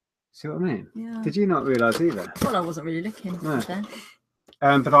 See what I mean? Yeah. Did you not realise either? Well, I wasn't really looking. No.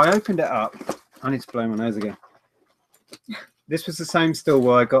 But I opened it up. I need to blow my nose again. This was the same store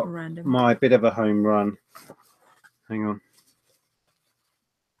where I got my bit of a home run. Hang on.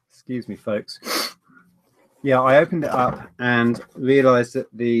 Excuse me, folks. Yeah, I opened it up and realised that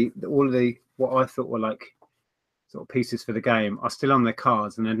all of the what I thought were like sort of pieces for the game are still on their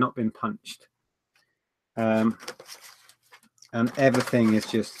cards and they've not been punched. And everything is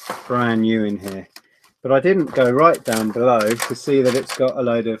just brand new in here. But I didn't go right down below to see that it's got a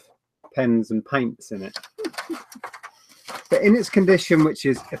load of pens and paints in it. But in its condition, which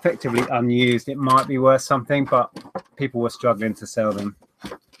is effectively unused, it might be worth something, but people were struggling to sell them.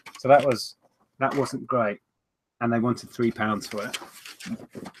 So that wasn't great. And they wanted £3 for it.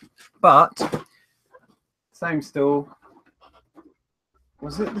 But same store.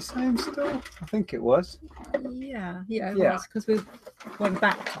 Was it the same store? I think it was. Yeah, it was, because we went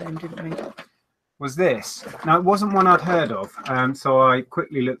back to them, didn't we? Was this? Now, it wasn't one I'd heard of, so I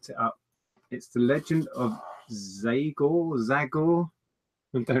quickly looked it up. It's The Legend of Zagor.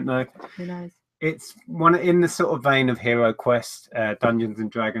 I don't know. Who knows? It's one in the sort of vein of Hero Quest, Dungeons and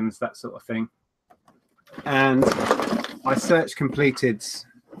Dragons, that sort of thing. And I searched completed,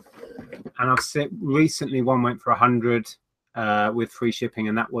 and I've recently one went for 100 with free shipping,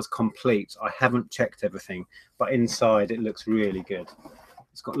 and that was complete. I haven't checked everything, but inside it looks really good.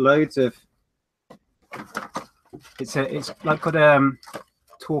 It's got loads of. It's like got a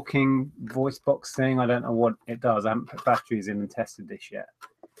talking voice box thing. I don't know what it does. I haven't put batteries in and tested this yet.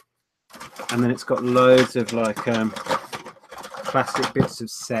 And then it's got loads of like plastic bits of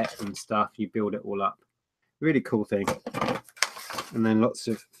set and stuff. You build it all up. Really cool thing. And then lots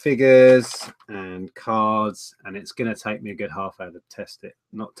of figures and cards, and it's going to take me a good half hour to test it.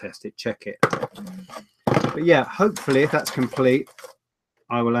 Not test it, check it. But yeah, hopefully if that's complete,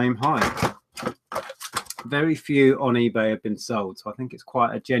 I will aim high. Very few on eBay have been sold, so I think it's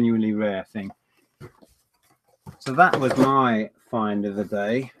quite a genuinely rare thing. So that was my find of the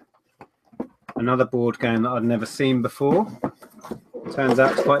day. Another board game that I'd never seen before. Turns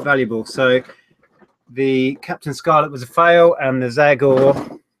out it's quite valuable. So the Captain Scarlet was a fail, and the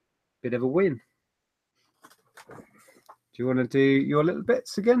Zagor, bit of a win. Do you want to do your little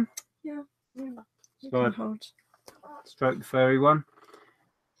bits again? Yeah. Slide. Stroke the furry one.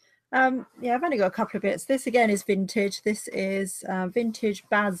 Yeah, I've only got a couple of bits. This again is vintage. This is vintage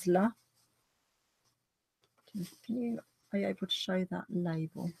Basler. Are you able to show that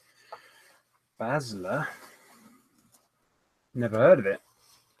label? Basler? Never heard of it.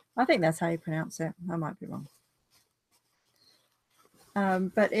 I think that's how you pronounce it. I might be wrong.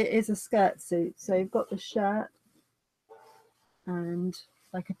 But it is a skirt suit. So you've got the shirt and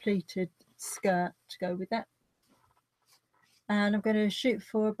like a pleated skirt to go with it. And I'm going to shoot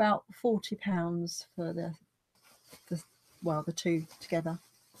for about £40 for the two together.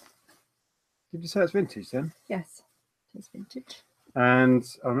 Did you say it's vintage then? Yes, it's vintage. And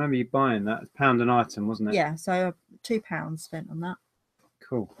I remember you buying that. £1 an item, wasn't it? Yeah, so £2 spent on that.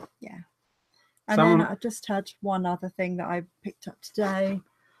 Cool. Yeah. And then I just had one other thing that I picked up today.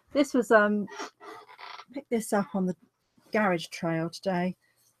 This was picked this up on the garage trail today.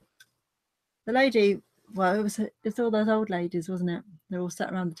 The lady, well, it's all those old ladies, wasn't it? They're all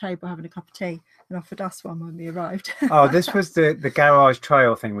sat around the table having a cup of tea, and offered us one when we arrived. Oh, this was the garage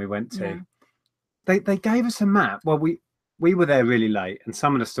trail thing we went to. Yeah. They gave us a map. Well, we were there really late, and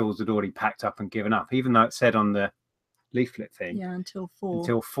some of the stalls had already packed up and given up, even though it said on the leaflet thing. Yeah, until 4.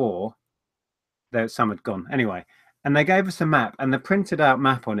 Until 4. Some had gone. Anyway, and they gave us a map, and the printed out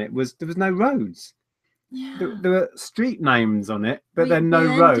map on it was, there was no roads. Yeah. There were street names on it, but then no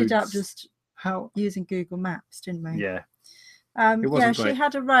roads. We ended up just using Google Maps, didn't we? Yeah. It wasn't great. She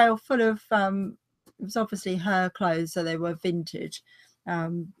had a rail full of, it was obviously her clothes, so they were vintage.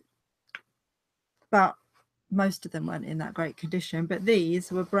 But most of them weren't in that great condition. But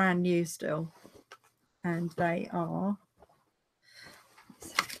these were brand new still. And they are, let's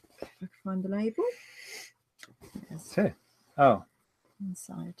see if I can find the label. Yes. Here. Oh.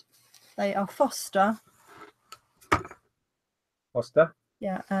 Inside. They are Foster. Foster?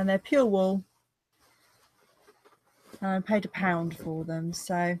 Yeah, and they're pure wool. I paid £1 for them,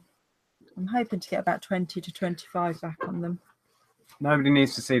 so I'm hoping to get about 20 to 25 back on them. Nobody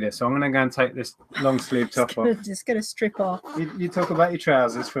needs to see this, so I'm going to go and take this long sleeve top off. Just going to strip off. You talk about your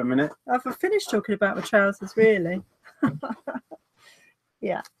trousers for a minute. I've finished talking about my trousers, really.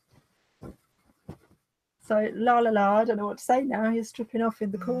 Yeah. So, I don't know what to say now. You're stripping off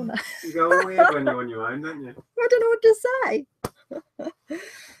in the corner. You go all weird when you're on your own, don't you? I don't know what to say.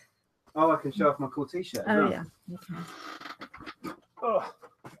 Oh, I can show off my cool t-shirt. Oh, yeah. Okay. Oh.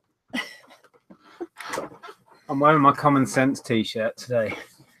 I'm wearing my Common Sense t-shirt today.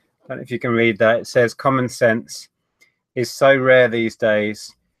 I don't know if you can read that. It says, "Common sense is so rare these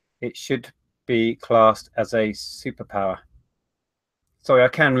days, it should be classed as a superpower." Sorry, I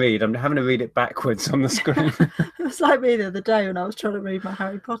can read. I'm having to read it backwards on the screen. It was like me the other day when I was trying to read my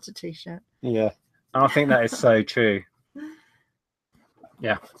Harry Potter t-shirt. Yeah, I think that is so true.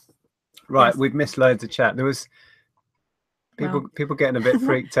 Yeah. Right, yes. We've missed loads of chat. There was people getting a bit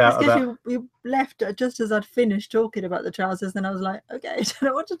freaked out about. You left just as I'd finished talking about the trousers, and I was like, okay, I don't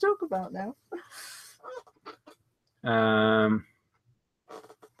know what to talk about now.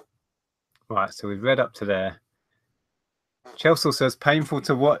 Right, so we've read up to there. Chelsea says, painful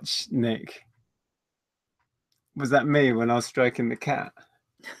to watch, Nick. Was that me when I was stroking the cat?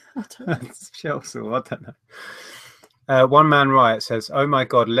 I don't know. Chelsea, I don't know. One Man Riot says, oh my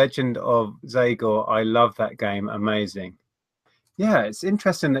God, Legend of Zagor. I love that game. Amazing. Yeah, it's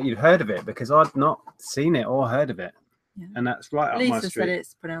interesting that you'd heard of it because I'd not seen it or heard of it. Yeah. And that's right up my street. Lisa said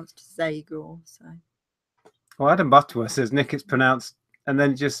it's pronounced Zagor. So. Well, Adam Butterworth says, Nick, it's pronounced, and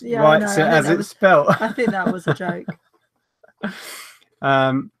then just writes it as it's spelled. I think that was a joke.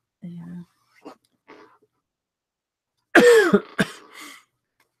 Yeah.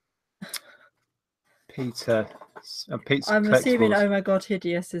 Peter I'm assuming, Collectibles. oh my God,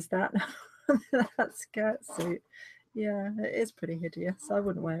 hideous is that? That skirt suit. Yeah, it is pretty hideous. I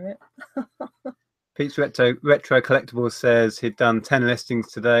wouldn't wear it. Pete's Retro Collectibles says he'd done 10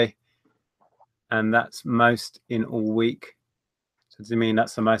 listings today, and that's most in all week. So does he mean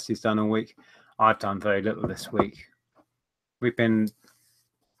that's the most he's done all week? I've done very little this week. We've been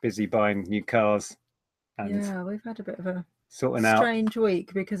busy buying new cars. And yeah, we've had a bit of a strange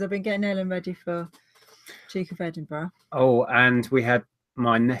week because I've been getting Ellen ready for Duke of Edinburgh. Oh, and we had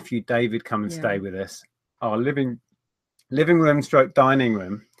my nephew David come and stay with us. Our living room stroke dining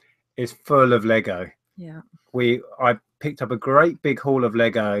room is full of Lego. Yeah. I picked up a great big haul of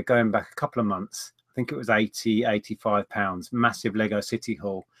Lego going back a couple of months. I think it was 85 pounds, massive Lego City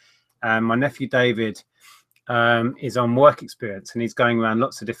Hall. And my nephew David is on work experience, and he's going around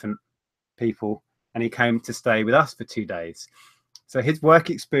lots of different people, and he came to stay with us for 2 days. So his work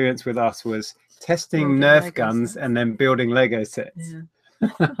experience with us was testing Nerf guns and then building Lego sets.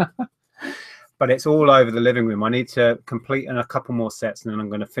 Yeah. But it's all over the living room. I need to complete a couple more sets, and then I'm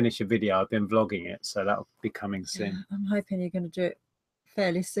going to finish a video. I've been vlogging it, so that'll be coming soon. Yeah, I'm hoping you're going to do it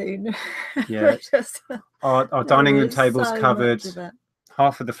fairly soon. Yeah. Our dining room table's covered.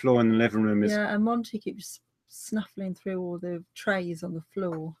 Half of the floor in the living room is... Yeah, and Monty keeps snuffling through all the trays on the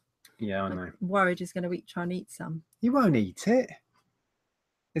floor. Yeah, I know. I'm worried he's going to try and eat some. He won't eat it.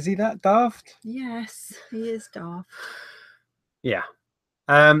 Is he that daft? Yes, he is daft. Yeah.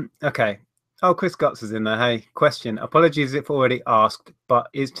 Okay. Oh, Chris Gotts is in there. Hey, question. Apologies if already asked, but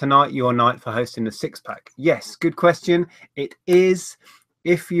is tonight your night for hosting the six-pack? Yes, good question. It is.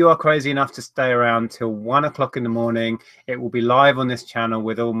 If you are crazy enough to stay around till 1 o'clock in the morning, it will be live on this channel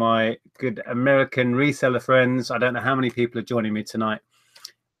with all my good American reseller friends. I don't know how many people are joining me tonight.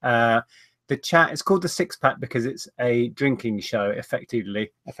 The chat is called the Six Pack because it's a drinking show.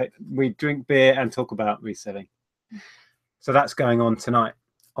 Effectively, we drink beer and talk about reselling. So that's going on tonight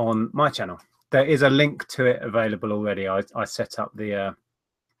on my channel. There is a link to it available already. I set up the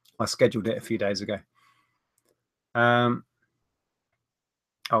I scheduled it a few days ago.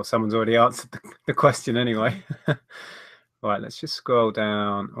 Oh, someone's already answered the question anyway. Right, let's just scroll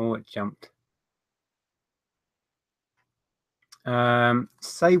down. Oh, it jumped.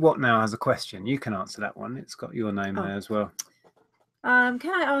 Say what now has a question. You can answer that one. It's got your name there as well. Can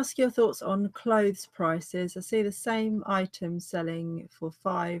I ask your thoughts on clothes prices? I see the same item selling for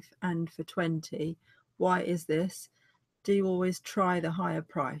 5 and for 20. Why is this? Do you always try the higher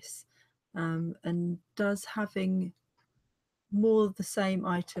price? And does having more of the same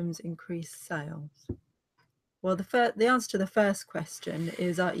items increase sales? Well, the answer to the first question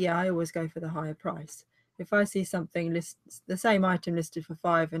is yeah, I always go for the higher price. If I see something the same item listed for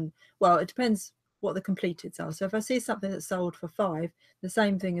 5, and well, it depends what the completeds are. So if I see something that's sold for 5, the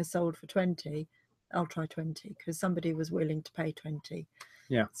same thing is sold for 20, I'll try 20 because somebody was willing to pay 20.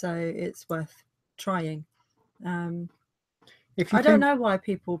 Yeah. So it's worth trying. I don't know why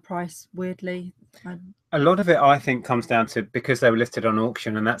people price weirdly. A lot of it, I think, comes down to because they were listed on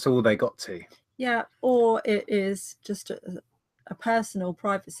auction and that's all they got to. Yeah, or it is just a personal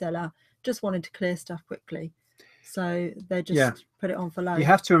private seller just wanted to clear stuff quickly. So they just put it on for low. You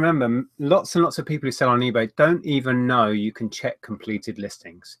have to remember, lots and lots of people who sell on eBay don't even know you can check completed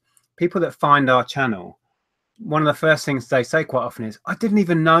listings. People that find our channel, one of the first things they say quite often is, I didn't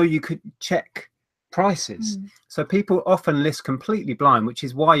even know you could check prices. So people often list completely blind, which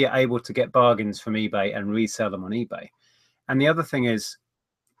is why you're able to get bargains from eBay and resell them on eBay. And the other thing is,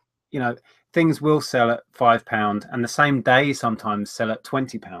 you know, things will sell at £5 and the same day sometimes sell at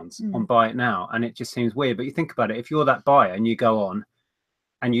 £20 on Buy It Now, and it just seems weird. But you think about it, if you're that buyer and you go on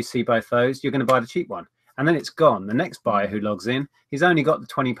and you see both those, you're going to buy the cheap one and then it's gone. The next buyer who logs in, he's only got the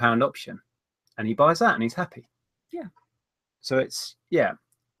 £20 option and he buys that and he's happy. Yeah. So it's, yeah,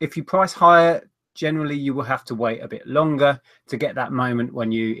 if you price higher, generally you will have to wait a bit longer to get that moment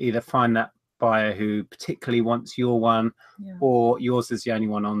when you either find that buyer who particularly wants your one, or yours is the only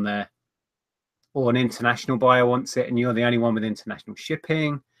one on there, or an international buyer wants it and you're the only one with international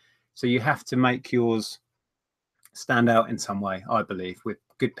shipping. So you have to make yours stand out in some way, I believe, with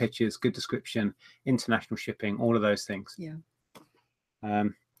good pictures, good description, international shipping, all of those things. Yeah.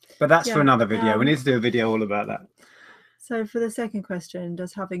 But that's for another video. We need to do a video all about that. So for the second question,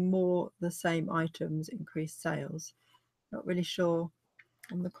 does having more the same items increase sales? Not really sure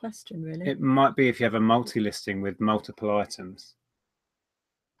on the question, really. It might be if you have a multi-listing with multiple items,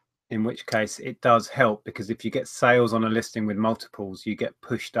 in which case it does help, because if you get sales on a listing with multiples, you get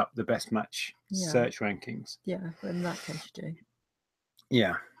pushed up the best match search rankings. Yeah, in that case you do.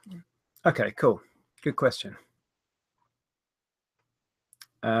 Yeah. Okay, cool. Good question.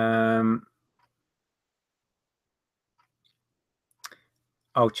 Oh,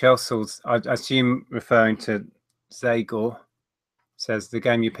 Chelsea's, I assume referring to Zagor, says the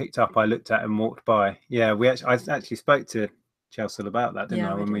game you picked up I looked at and walked by. Yeah, I actually spoke to Chelsea about that, didn't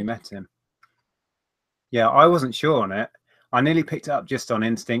I, when we met him? Yeah, I wasn't sure on it. I nearly picked it up just on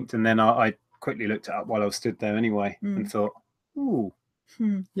instinct, and then I quickly looked it up while I was stood there anyway, and thought, ooh,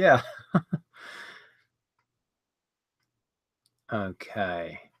 yeah.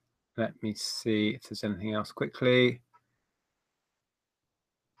 Okay, let me see if there's anything else quickly.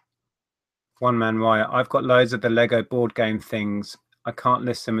 One Man Riot. I've got loads of the Lego board game things. I can't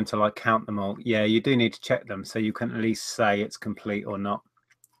list them until I count them all. Yeah, you do need to check them so you can at least say it's complete or not.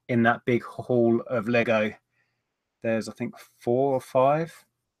 In that big hall of Lego, there's I think 4 or 5.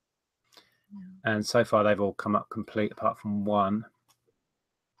 And so far they've all come up complete apart from one.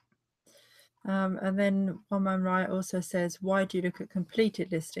 And then One Man Riot also says, why do you look at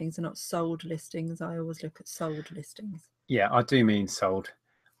completed listings and not sold listings? I always look at sold listings. Yeah, I do mean sold.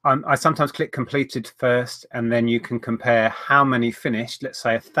 I sometimes click completed first, and then you can compare how many finished. Let's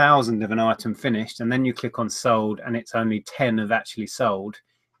say 1,000 of an item finished, and then you click on sold and it's only 10 have actually sold.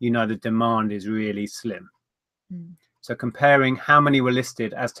 You know the demand is really slim. So comparing how many were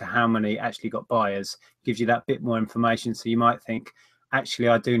listed as to how many actually got buyers gives you that bit more information. So you might think, actually,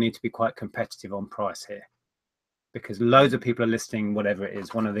 I do need to be quite competitive on price here, because loads of people are listing whatever it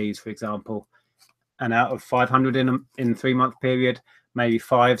is, one of these, for example, and out of 500 in a 3-month period, maybe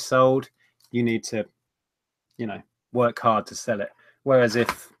 5 sold. You need to, work hard to sell it. Whereas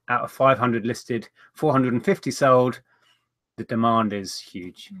if out of 500 listed, 450 sold, the demand is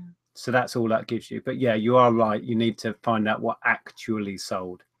huge. So that's all that gives you. But yeah, you are right. You need to find out what actually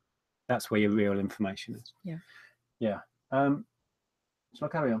sold. That's where your real information is. Yeah. Shall I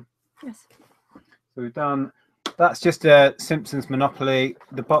carry on? Yes. So we've done, that's just a Simpsons Monopoly.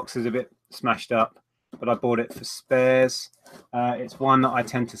 The box is a bit smashed up, but I bought it for spares. It's one that I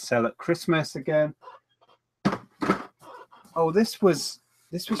tend to sell at Christmas again. Oh, this was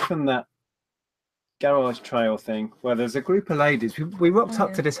from that garage trail thing where there's a group of ladies. We rocked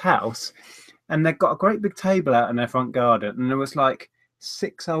up to this house, and they've got a great big table out in their front garden, and there was like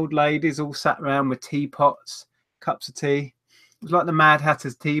 6 old ladies all sat around with teapots, cups of tea. It was like the Mad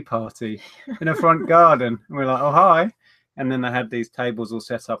Hatter's tea party in a front garden. And we're like, oh, hi. And then they had these tables all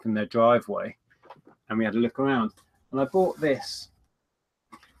set up in their driveway, and we had a look around. And I bought this.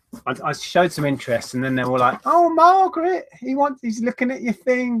 I showed some interest, and then they were like, oh, Margaret, he's looking at your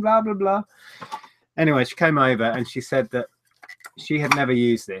thing, blah, blah, blah. Anyway, she came over and she said that she had never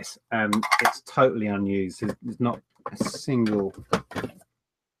used this, and it's totally unused. There's not a single,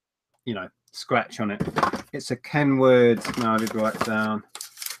 scratch on it. It's a Kenwood, no, I did write it down,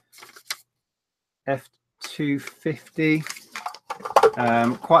 F250,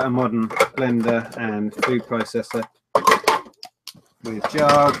 quite a modern blender and food processor with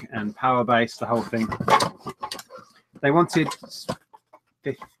jug and power base, the whole thing. They wanted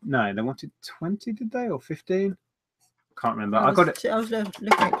 20, did they, or 15? Can't remember. I got it. I was looking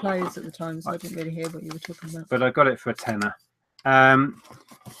at clothes at the time, so I didn't really hear what you were talking about. But I got it for a tenner.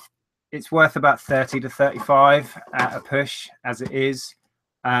 It's worth about 30 to 35 at a push as it is,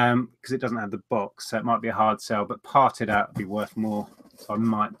 because it doesn't have the box, so it might be a hard sell. But parted out would be worth more, so I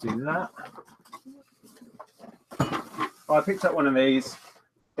might do that. I picked up one of these.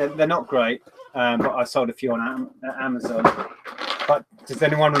 They're not great, but I sold a few on Amazon. But does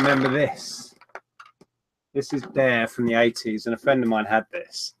anyone remember this? This is Dare from the 80s, and a friend of mine had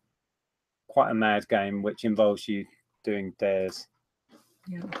this. Quite a mad game, which involves you doing dares.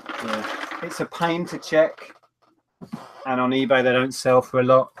 Yeah. It's a pain to check, and on eBay they don't sell for a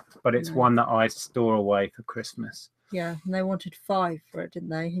lot, but it's one that I store away for Christmas. Yeah, and they wanted 5 for it, didn't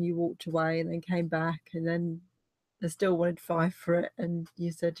they? And you walked away and then came back, and then they still wanted 5 for it, and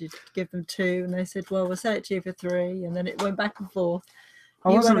you said you'd give them 2, and they said, well, we'll sell it to you for 3, and then it went back and forth. I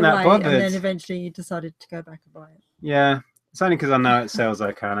wasn't that bothered. And then eventually you decided to go back and buy it. Yeah, it's only because I know it sells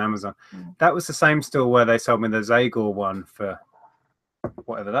okay on Amazon. That was the same store where they sold me the Zagor one for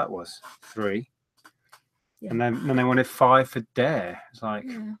whatever that was, 3. And then they wanted 5 for Dare. It's like,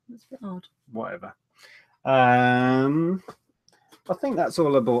 that's a bit odd. Whatever. I think that's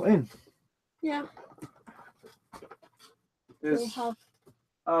all I bought in. Yeah.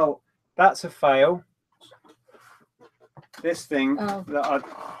 Oh, that's a fail. This thing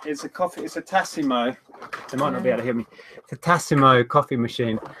it's a coffee. It's a Tassimo. They might not be able to hear me. It's a Tassimo coffee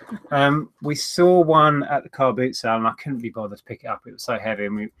machine. We saw one at the car boot sale, and I couldn't be bothered to pick it up. It was so heavy,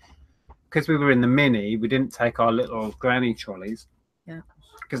 and because we were in the Mini, we didn't take our little granny trolleys. Yeah.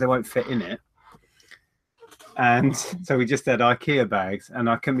 Because they won't fit in it. And so we just had IKEA bags, and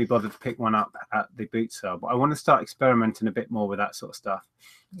I couldn't be bothered to pick one up at the boot sale. But I want to start experimenting a bit more with that sort of stuff.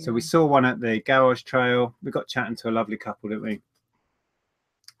 Yeah. So we saw one at the garage trail. We got chatting to a lovely couple, didn't we?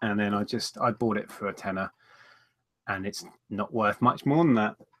 And then I bought it for a tenner, and it's not worth much more than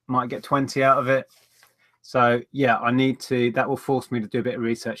that. Might get 20 out of it. So yeah, that will force me to do a bit of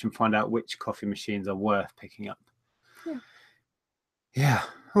research and find out which coffee machines are worth picking up. Yeah.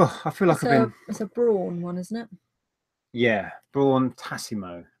 Oh, I feel like it's a Braun one, isn't it? Yeah, Braun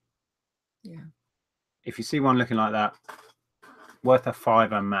Tassimo. Yeah. If you see one looking like that, worth a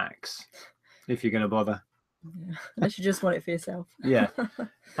 $5 max, if you're going to bother. Yeah. Unless you just want it for yourself. Yeah.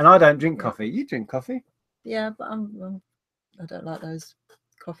 And I don't drink coffee. You drink coffee? Yeah, but I don't like those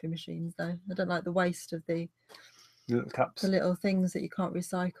coffee machines though. I don't like the waste of the little cups, the little things that you can't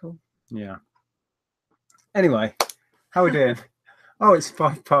recycle. Yeah. Anyway, how are we doing? Oh, it's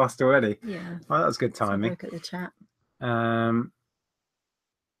 5 past already. Yeah. Oh, that was good timing. Look at the chat.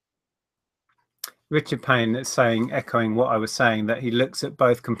 Richard Payne is echoing what I was saying, that he looks at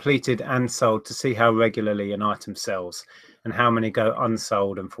both completed and sold to see how regularly an item sells and how many go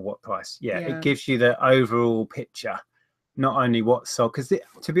unsold and for what price. Yeah. It gives you the overall picture, not only what's sold. Because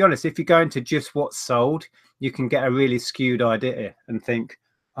to be honest, if you go into just what's sold, you can get a really skewed idea and think,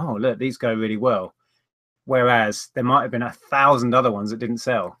 oh, look, these go really well. Whereas there might have been 1,000 other ones that didn't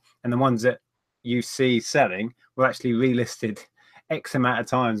sell. And the ones that you see selling were actually relisted X amount of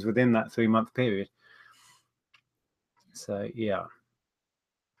times within that 3-month period. So, yeah.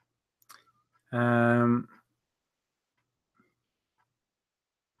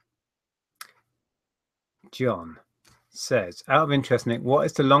 John says, out of interest, Nick, what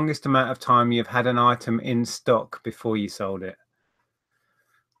is the longest amount of time you've had an item in stock before you sold it?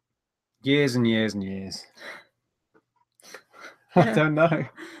 Years and years and years. Yeah. I don't know.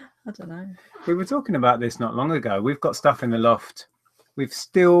 I don't know. We were talking about this not long ago. We've got stuff in the loft. We've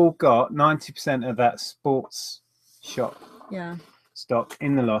still got 90% of that sports shop stock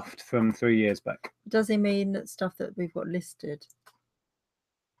in the loft from 3 years back. Does he mean that stuff that we've got listed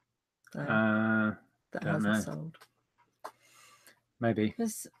that hasn't sold? Maybe.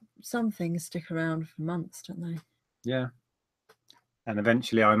 Because some things stick around for months, don't they? Yeah. And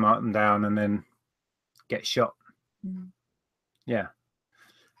eventually I mark them down and then get shot. Mm. Yeah.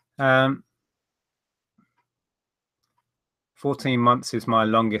 14 months is my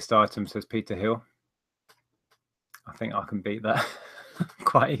longest item, says Peter Hill. I think I can beat that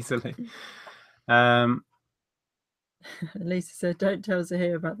quite easily. Lisa said, don't tell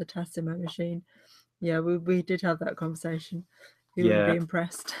Zahir about the Tassimo machine. Yeah, we did have that conversation. He would be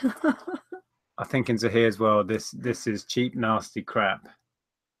impressed. I think in Zahir as well, this is cheap, nasty crap.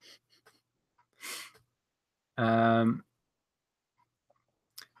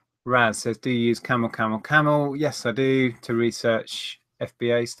 Raz says, do you use Camel? Yes, I do, to research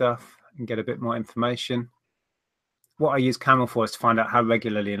FBA stuff and get a bit more information. What I use Camel for is to find out how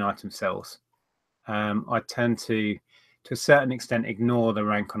regularly an item sells. I tend to a certain extent, ignore the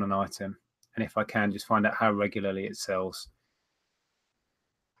rank on an item. And if I can, just find out how regularly it sells.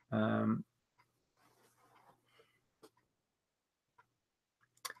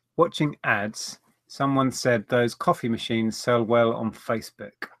 Watching ads, someone said those coffee machines sell well on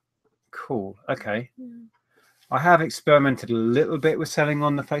Facebook. Cool. Okay. Yeah. I have experimented a little bit with selling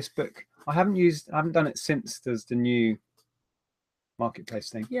on the Facebook. I haven't done it since there's the new marketplace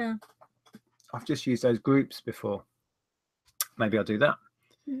thing. Yeah. I've just used those groups before. Maybe I'll do that.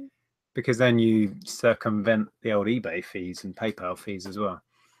 Mm. Because then you circumvent the old eBay fees and PayPal fees as well.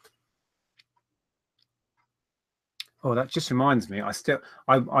 Oh, that just reminds me.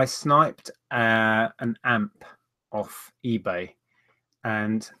 I sniped an amp off eBay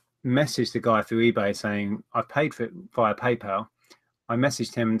and messaged the guy through eBay saying I paid for it via PayPal. I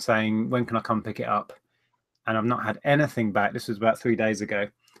messaged him saying, when can I come pick it up? And I've not had anything back. This was about 3 days ago.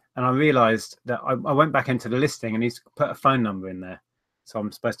 And I realized that I went back into the listing and he's put a phone number in there. So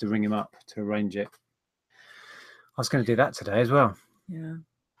I'm supposed to ring him up to arrange it. I was going to do that today as well. Yeah.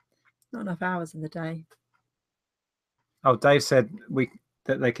 Not enough hours in the day. Oh, Dave said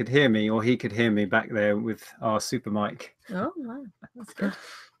that they could hear me, or he could hear me back there with our super mic. Oh, wow. That's good.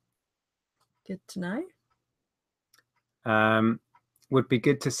 Good to know. Would be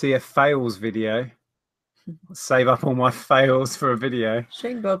good to see a fails video. Save up all my fails for a video.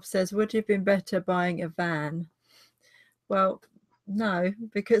 Shing Bob says, would you have been better buying a van? Well, no,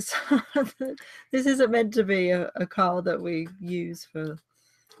 because this isn't meant to be a car that we use for.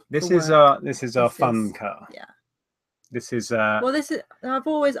 This is our fun car. Yeah. This is well, this is I've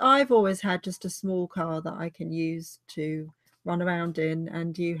always had just a small car that I can use to run around in,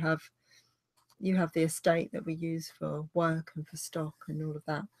 and you have you have the estate that we use for work and for stock and all of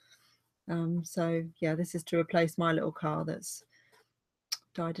that. So yeah, this is to replace my little car that's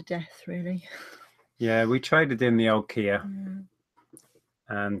died a death, really. Yeah, we traded in the old Kia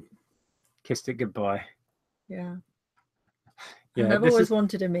and kissed it goodbye. Yeah. Yeah, and I've always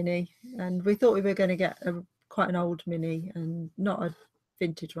wanted a Mini, and we thought we were going to get quite an old Mini, and not a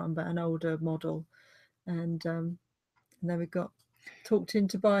vintage one, but an older model. And then we got talked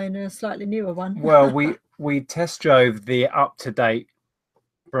into buying a slightly newer one. Well, we test drove the up-to-date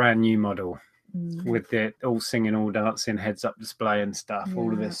brand new model with the all singing, all dancing, heads-up display and stuff,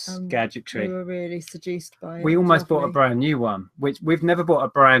 all of this gadgetry. We were really seduced by it. We almost bought a brand new one, which we've never bought a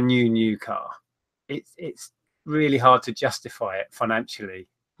brand new car. It's really hard to justify it financially.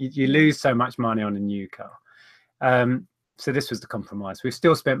 You lose so much money on a new car. So this was the compromise. We've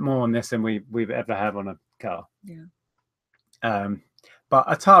still spent more on this than we've ever had on a car. Yeah. But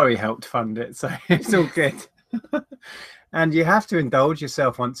Atari helped fund it, so it's all good. And you have to indulge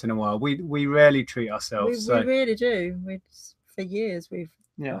yourself once in a while. We rarely treat ourselves. We really do. For years we've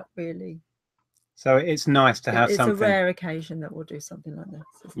not really. So it's nice to have something. It's a rare occasion that we'll do something like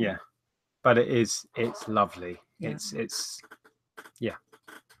this. Yeah, but it's lovely. Yeah. It's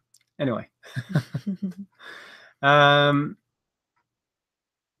Anyway. One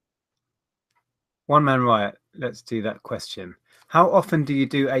Man Riot. Let's do that question. How often do you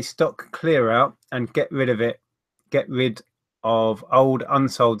do a stock clear out and get rid of old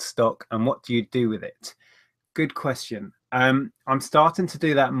unsold stock, and what do you do with it? Good question. I'm starting to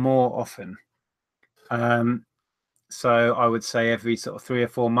do that more often. So I would say every sort of 3 or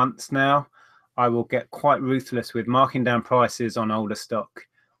 4 months now, I will get quite ruthless with marking down prices on older stock,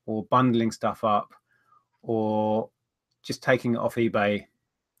 or bundling stuff up, or just taking it off eBay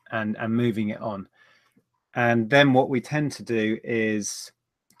and moving it on. And then what we tend to do is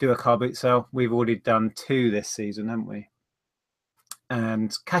do a car boot sale. We've already done 2 this season, haven't we?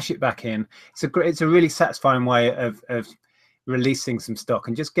 And cash it back in. It's a really satisfying way of releasing some stock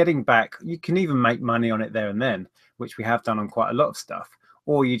and just getting back. You can even make money on it there and then, which we have done on quite a lot of stuff.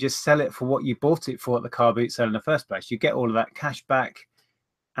 Or you just sell it for what you bought it for at the car boot sale in the first place. You get all of that cash back,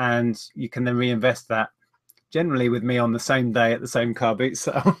 and you can then reinvest that. Generally with me on the same day at the same car boot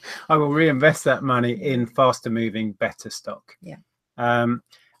sale, I will reinvest that money in faster moving, better stock. Yeah. And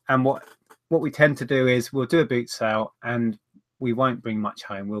what we tend to do is we'll do a boot sale and we won't bring much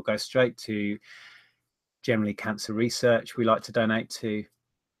home. We'll go straight to generally cancer research we like to donate to,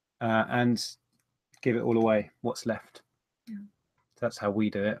 and give it all away, what's left. Yeah. That's how we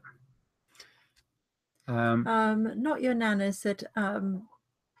do it. Not Your Nana said,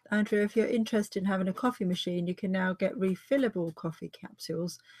 Andrew, if you're interested in having a coffee machine, you can now get refillable coffee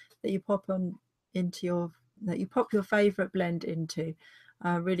capsules that you pop your favorite blend into.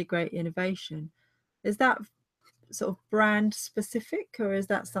 Really great innovation. Is that sort of brand specific, or is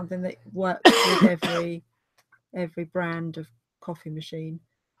that something that works with every brand of coffee machine?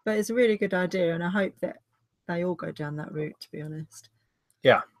 But it's a really good idea, and I hope that they all go down that route, to be honest.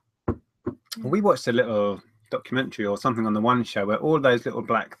 Yeah. We watched a little documentary or something on the One Show where all those little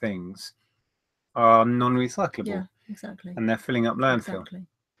black things are non-recyclable. Yeah, exactly. And they're filling up landfill. Exactly.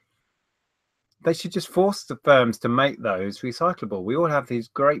 They should just force the firms to make those recyclable. We all have these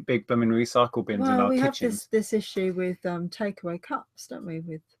great big blooming recycle bins in our kitchens. We have this issue with takeaway cups, don't we?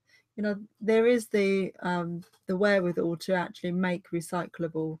 With, there is the wherewithal to actually make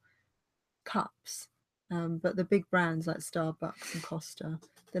recyclable cups, but the big brands like Starbucks and Costa,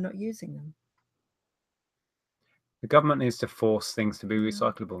 they're not using them. The government needs to force things to be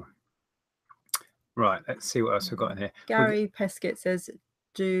recyclable. Right, let's see what else we've got in here. Gary Peskett says,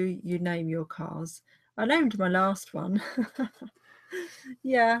 do you name your cars? I named my last one.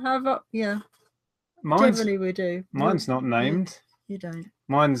 Yeah, generally we do. Mine's not named. You don't.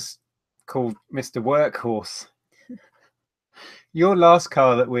 Mine's called Mr. Workhorse. Your last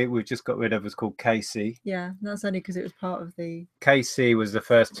car that we've just got rid of was called KC. Yeah, that's only because it was part of the... KC was the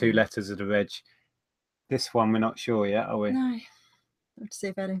first 2 letters of the reg. This one we're not sure yet, are we? No. I have to see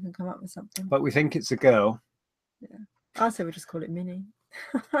if Adam can come up with something. But we think it's a girl. Yeah. I say we just call it Minnie.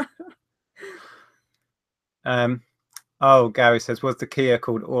 Gary says, was the Kia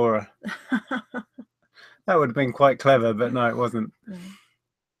called Aura? That would have been quite clever, but no, it wasn't.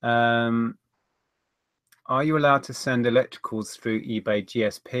 No. Are you allowed to send electricals through eBay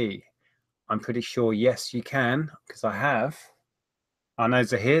GSP? I'm pretty sure yes, you can, because I have. I know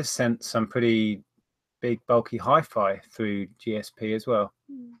Zahir sent some pretty big bulky hi-fi through GSP as well.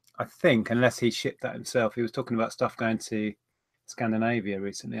 I think, unless he shipped that himself. He was talking about stuff going to Scandinavia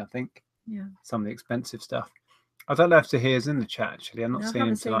recently, I think. Yeah. Some of the expensive stuff. I don't know if Zahir's in the chat, actually. I'm not seeing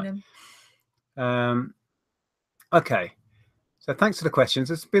him tonight. Okay, so thanks for the questions.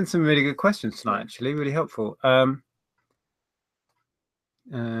 There's been some really good questions tonight, actually, really helpful.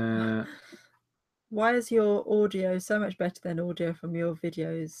 Why is your audio so much better than audio from your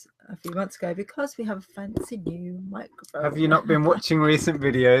videos a few months ago? Because we have a fancy new microphone. Have you not been watching recent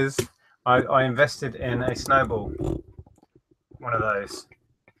videos? I invested in a snowball, one of those.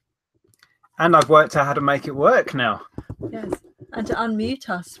 And I've worked out how to make it work now. Yes, and to unmute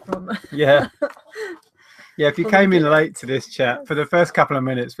us from... Yeah. Yeah, if you came in late to this chat, for the first couple of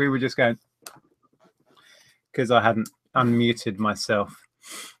minutes, we were just going... because I hadn't unmuted myself.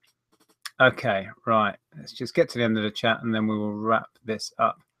 Okay, right. Let's just get to the end of the chat and then we will wrap this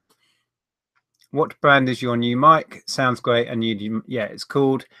up. What brand is your new mic? Sounds great. And yeah, it's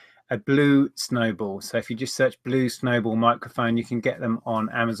called a Blue Snowball. So if you just search Blue Snowball microphone, you can get them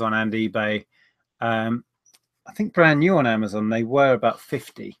on Amazon and eBay. I think brand new on Amazon. They were about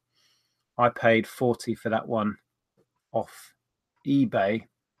 50. I paid 40 for that one off eBay,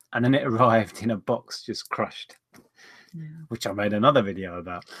 and then it arrived in a box just crushed, which I made another video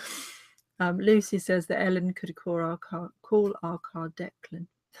about. Lucy says that Ellen could call our car Declan.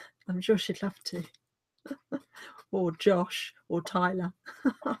 I'm sure she'd love to. Or Josh or Tyler.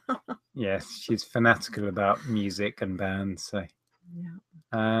 Yes, she's fanatical about music and bands. So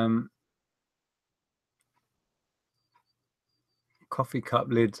yeah. Coffee cup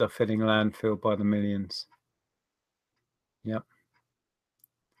lids are filling landfill by the millions. Yep.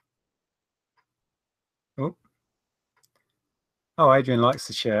 Oh, Adrian likes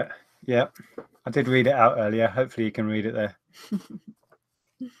the shirt. Yeah, I did read it out earlier. Hopefully you can read it there.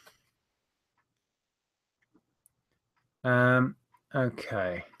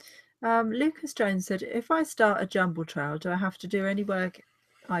 Okay. Lucas Jones said, if I start a jumble trail, do I have to do any work,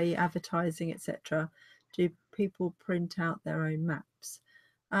 i.e. advertising, etc.? Do people print out their own maps?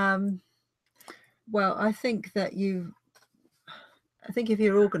 Well, I think that if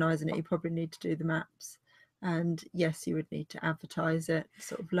you're organising it, you probably need to do the maps. And yes, you would need to advertise it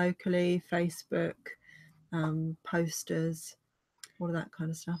sort of locally, Facebook, posters, all of that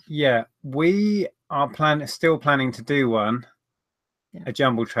kind of stuff. Yeah, we are still planning to do one. Yeah. A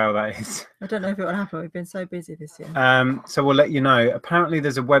jumble trail, that is. I don't know if it will happen. We've been so busy this year. So we'll let you know. Apparently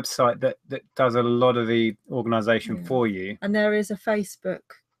there's a website that does a lot of the organisation for you. And there is a Facebook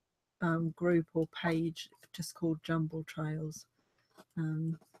group or page just called Jumble Trails.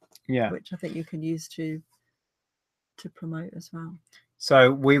 Which I think you can use to promote as well.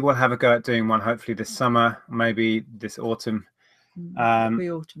 So we will have a go at doing one hopefully this summer, maybe this autumn. It'll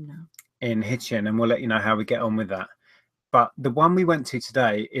be autumn now. In Hitchin, and we'll let you know how we get on with that. But the one we went to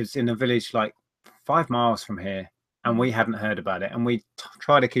today is in a village like 5 miles from here, and we hadn't heard about it. And we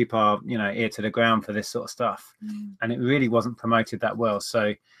try to keep our ear to the ground for this sort of stuff, and it really wasn't promoted that well.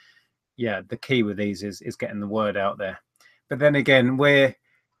 So yeah, the key with these is getting the word out there. But then again, we're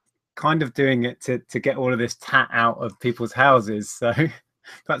kind of doing it to get all of this tat out of people's houses. So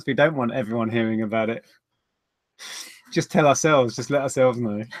perhaps we don't want everyone hearing about it. Just tell ourselves, just let ourselves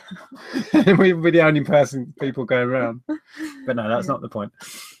know. We're the only people go around. But no, that's not the point.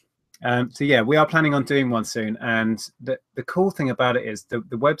 So yeah, we are planning on doing one soon. And the cool thing about it is the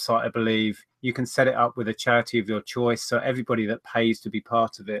website, I believe, you can set it up with a charity of your choice. So everybody that pays to be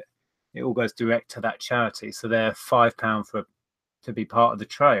part of it, it all goes direct to that charity. So they're £5 to be part of the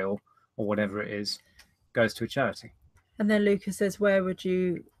trail or whatever it is, goes to a charity. And then Lucas says, where would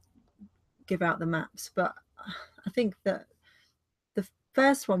you give out the maps? But I think that the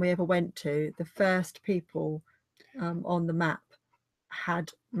first one we ever went to, the first people on the map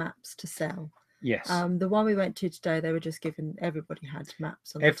had maps to sell. Yes. The one we went to today, they were just giving, everybody had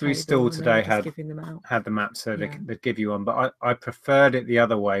maps on every stall today had the maps, so they'd give you one. But I preferred it the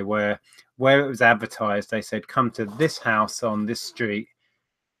other way, where it was advertised, they said come to this house on this street,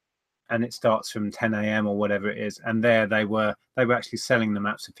 and it starts from 10 a.m. or whatever it is, and there they were actually selling the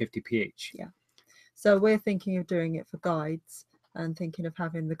maps at 50p each. Yeah. So we're thinking of doing it for guides and thinking of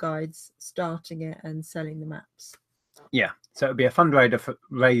having the guides starting it and selling the maps. Yeah, so it would be a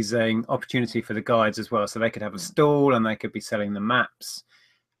fundraising opportunity for the guides as well. So they could have a stall and they could be selling the maps.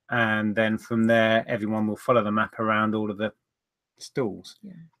 And then from there, everyone will follow the map around all of the stalls.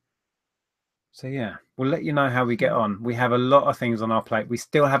 Yeah. So yeah, we'll let you know how we get on. We have a lot of things on our plate. We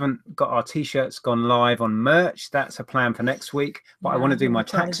still haven't got our t-shirts gone live on merch. That's a plan for next week. But I want to do my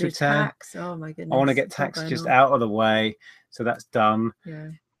tax return. Oh my goodness. I want to get tax just out of the way. So that's done. Yeah.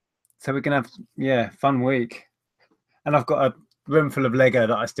 So we're going to have, fun week. And I've got a room full of Lego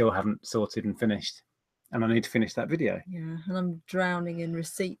that I still haven't sorted and finished. And I need to finish that video. Yeah, and I'm drowning in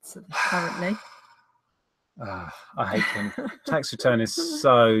receipts currently. I hate them. Tax return is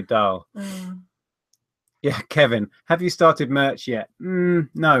so dull. Yeah, Kevin, have you started merch yet?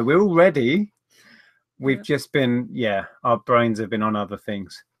 No, we're all ready. We've just been, our brains have been on other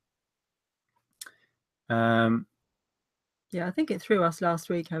things. Yeah, I think it threw us last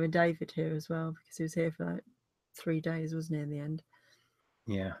week having David here as well, because he was here for like 3 days, wasn't he, in the end?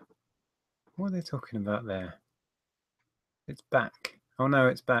 Yeah. What are they talking about there? It's back. Oh no,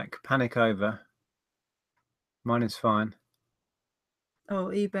 it's back. Panic over. Mine is fine. Oh,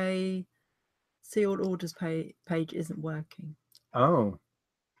 eBay see all orders page isn't working. Oh.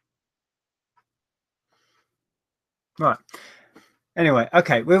 Right. Anyway,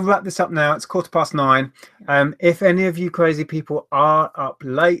 okay, we'll wrap this up now. It's 9:15. If any of you crazy people are up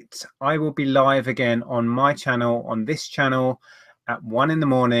late, I will be live again on my channel, on this channel, at 1 in the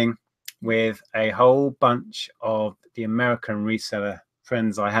morning with a whole bunch of the American reseller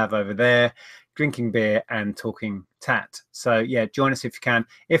friends I have over there, drinking beer and talking tat. So yeah, join us if you can.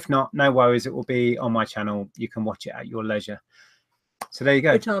 If not, no worries, it will be on my channel. You can watch it at your leisure. So there you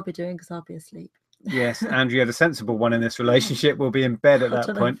go. Which I'll be doing because I'll be asleep. Yes, Andrea, the sensible one in this relationship, will be in bed at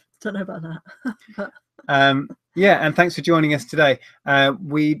that point. Don't know about that. Yeah, and thanks for joining us today.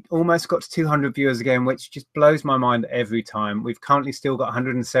 We almost got to 200 viewers again, which just blows my mind every time. We've currently still got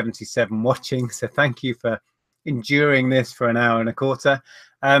 177 watching, so thank you for enduring this for an hour and a quarter.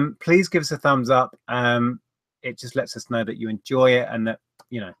 Please give us a thumbs up. It just lets us know that you enjoy it and that,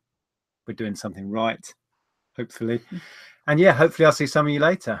 we're doing something right, hopefully. And yeah, hopefully I'll see some of you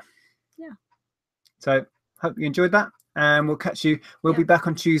later. Yeah. So hope you enjoyed that, and we'll catch you. We'll be back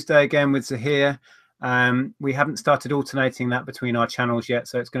on Tuesday again with Zahir. We haven't started alternating that between our channels yet,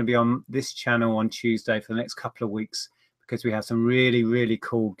 so it's going to be on this channel on Tuesday for the next couple of weeks because we have some really, really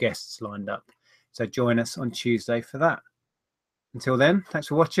cool guests lined up. So join us on Tuesday for that. Until then, thanks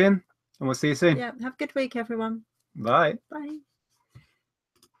for watching, and we'll see you soon. Yeah, have a good week, everyone. Bye. Bye.